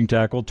Discount Fishing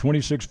Tackle,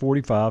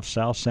 2645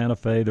 South Santa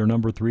Fe. Their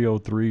number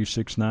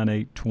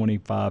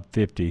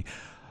 303-698-2550.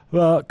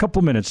 A couple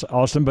of minutes,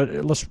 Austin,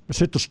 but let's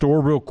hit the store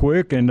real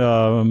quick, and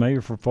maybe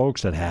for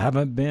folks that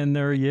haven't been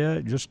there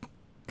yet, just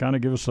kind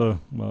of give us a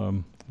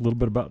little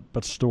bit about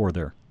the store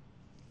there.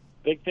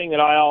 Big thing that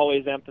I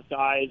always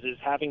emphasize is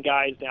having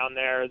guys down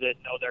there that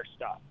know their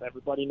stuff.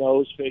 Everybody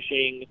knows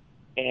fishing,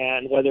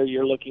 and whether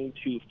you're looking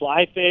to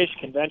fly fish,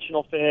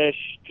 conventional fish,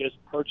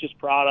 just purchase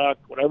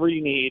product, whatever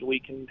you need, we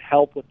can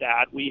help with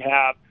that. We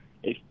have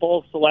a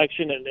full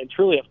selection and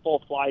truly a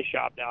full fly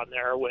shop down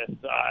there with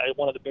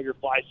one of the bigger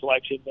fly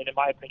selections, and in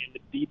my opinion,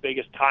 the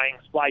biggest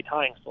fly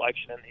tying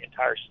selection in the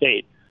entire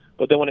state.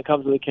 But then when it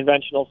comes to the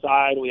conventional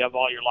side, we have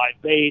all your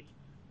live baits,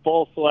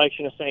 full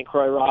selection of St.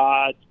 Croix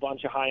rods,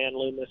 bunch of high-end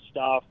Loomis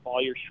stuff,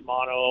 all your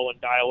Shimano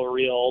and Daiwa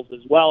reels,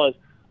 as well as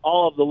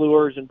all of the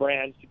lures and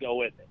brands to go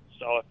with it.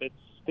 So if it's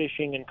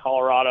fishing in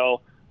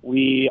Colorado,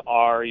 we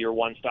are your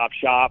one-stop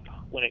shop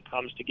when it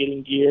comes to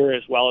getting gear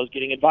as well as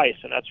getting advice.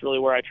 And that's really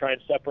where I try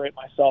and separate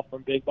myself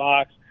from big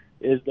box,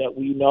 is that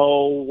we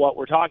know what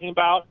we're talking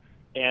about,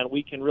 and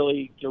we can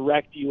really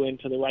direct you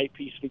into the right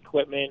piece of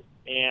equipment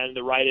and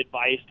the right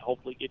advice to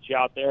hopefully get you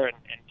out there and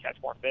catch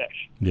more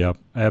fish. Yep,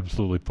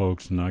 absolutely,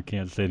 folks, and I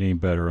can't say it any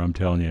better. I'm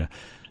telling you,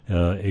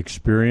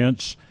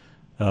 experience,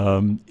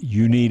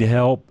 you need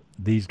help.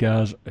 These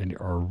guys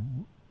are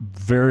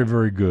very,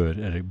 very good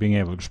at being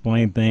able to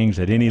explain things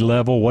at any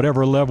level.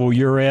 Whatever level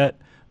you're at,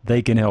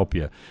 they can help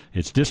you.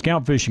 It's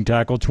Discount Fishing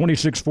Tackle,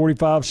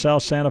 2645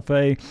 South Santa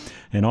Fe.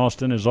 And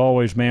Austin, as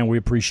always, man, we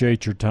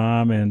appreciate your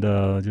time, and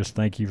just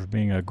thank you for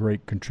being a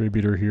great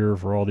contributor here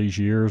for all these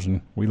years,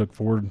 and we look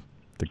forward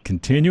to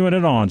continuing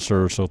it on,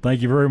 sir. So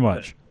thank you very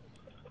much.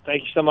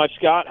 Thank you so much,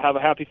 Scott. Have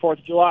a happy 4th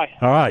of July.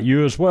 All right,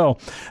 you as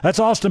well. That's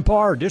Austin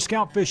Parr,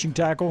 Discount Fishing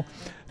Tackle,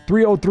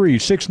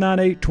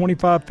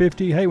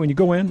 303-698-2550. Hey, when you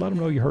go in, let them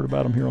know you heard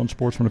about them here on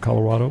Sportsman of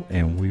Colorado,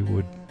 and we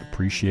would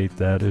appreciate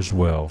that as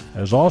well.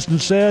 As Austin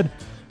said,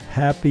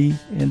 happy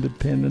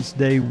Independence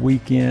Day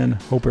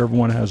weekend. Hope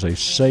everyone has a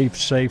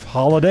safe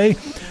holiday,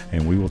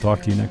 and we will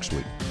talk to you next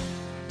week.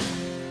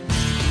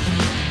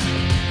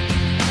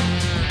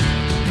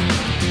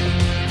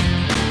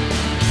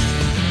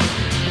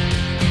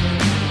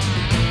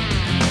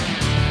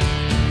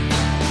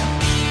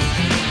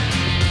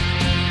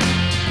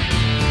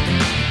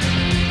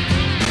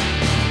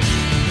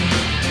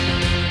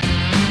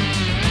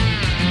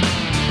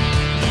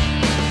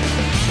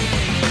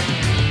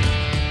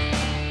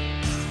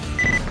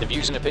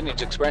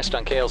 Opinions expressed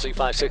on KLZ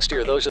 560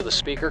 are those of the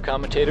speaker,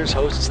 commentators,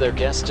 hosts, their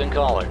guests, and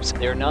callers.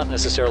 They are not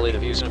necessarily the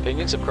views and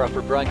opinions of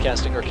Crawford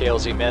Broadcasting or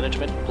KLZ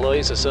management,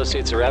 employees,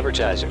 associates, or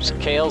advertisers.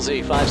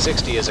 KLZ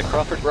 560 is a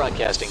Crawford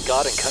Broadcasting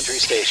God and Country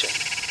station.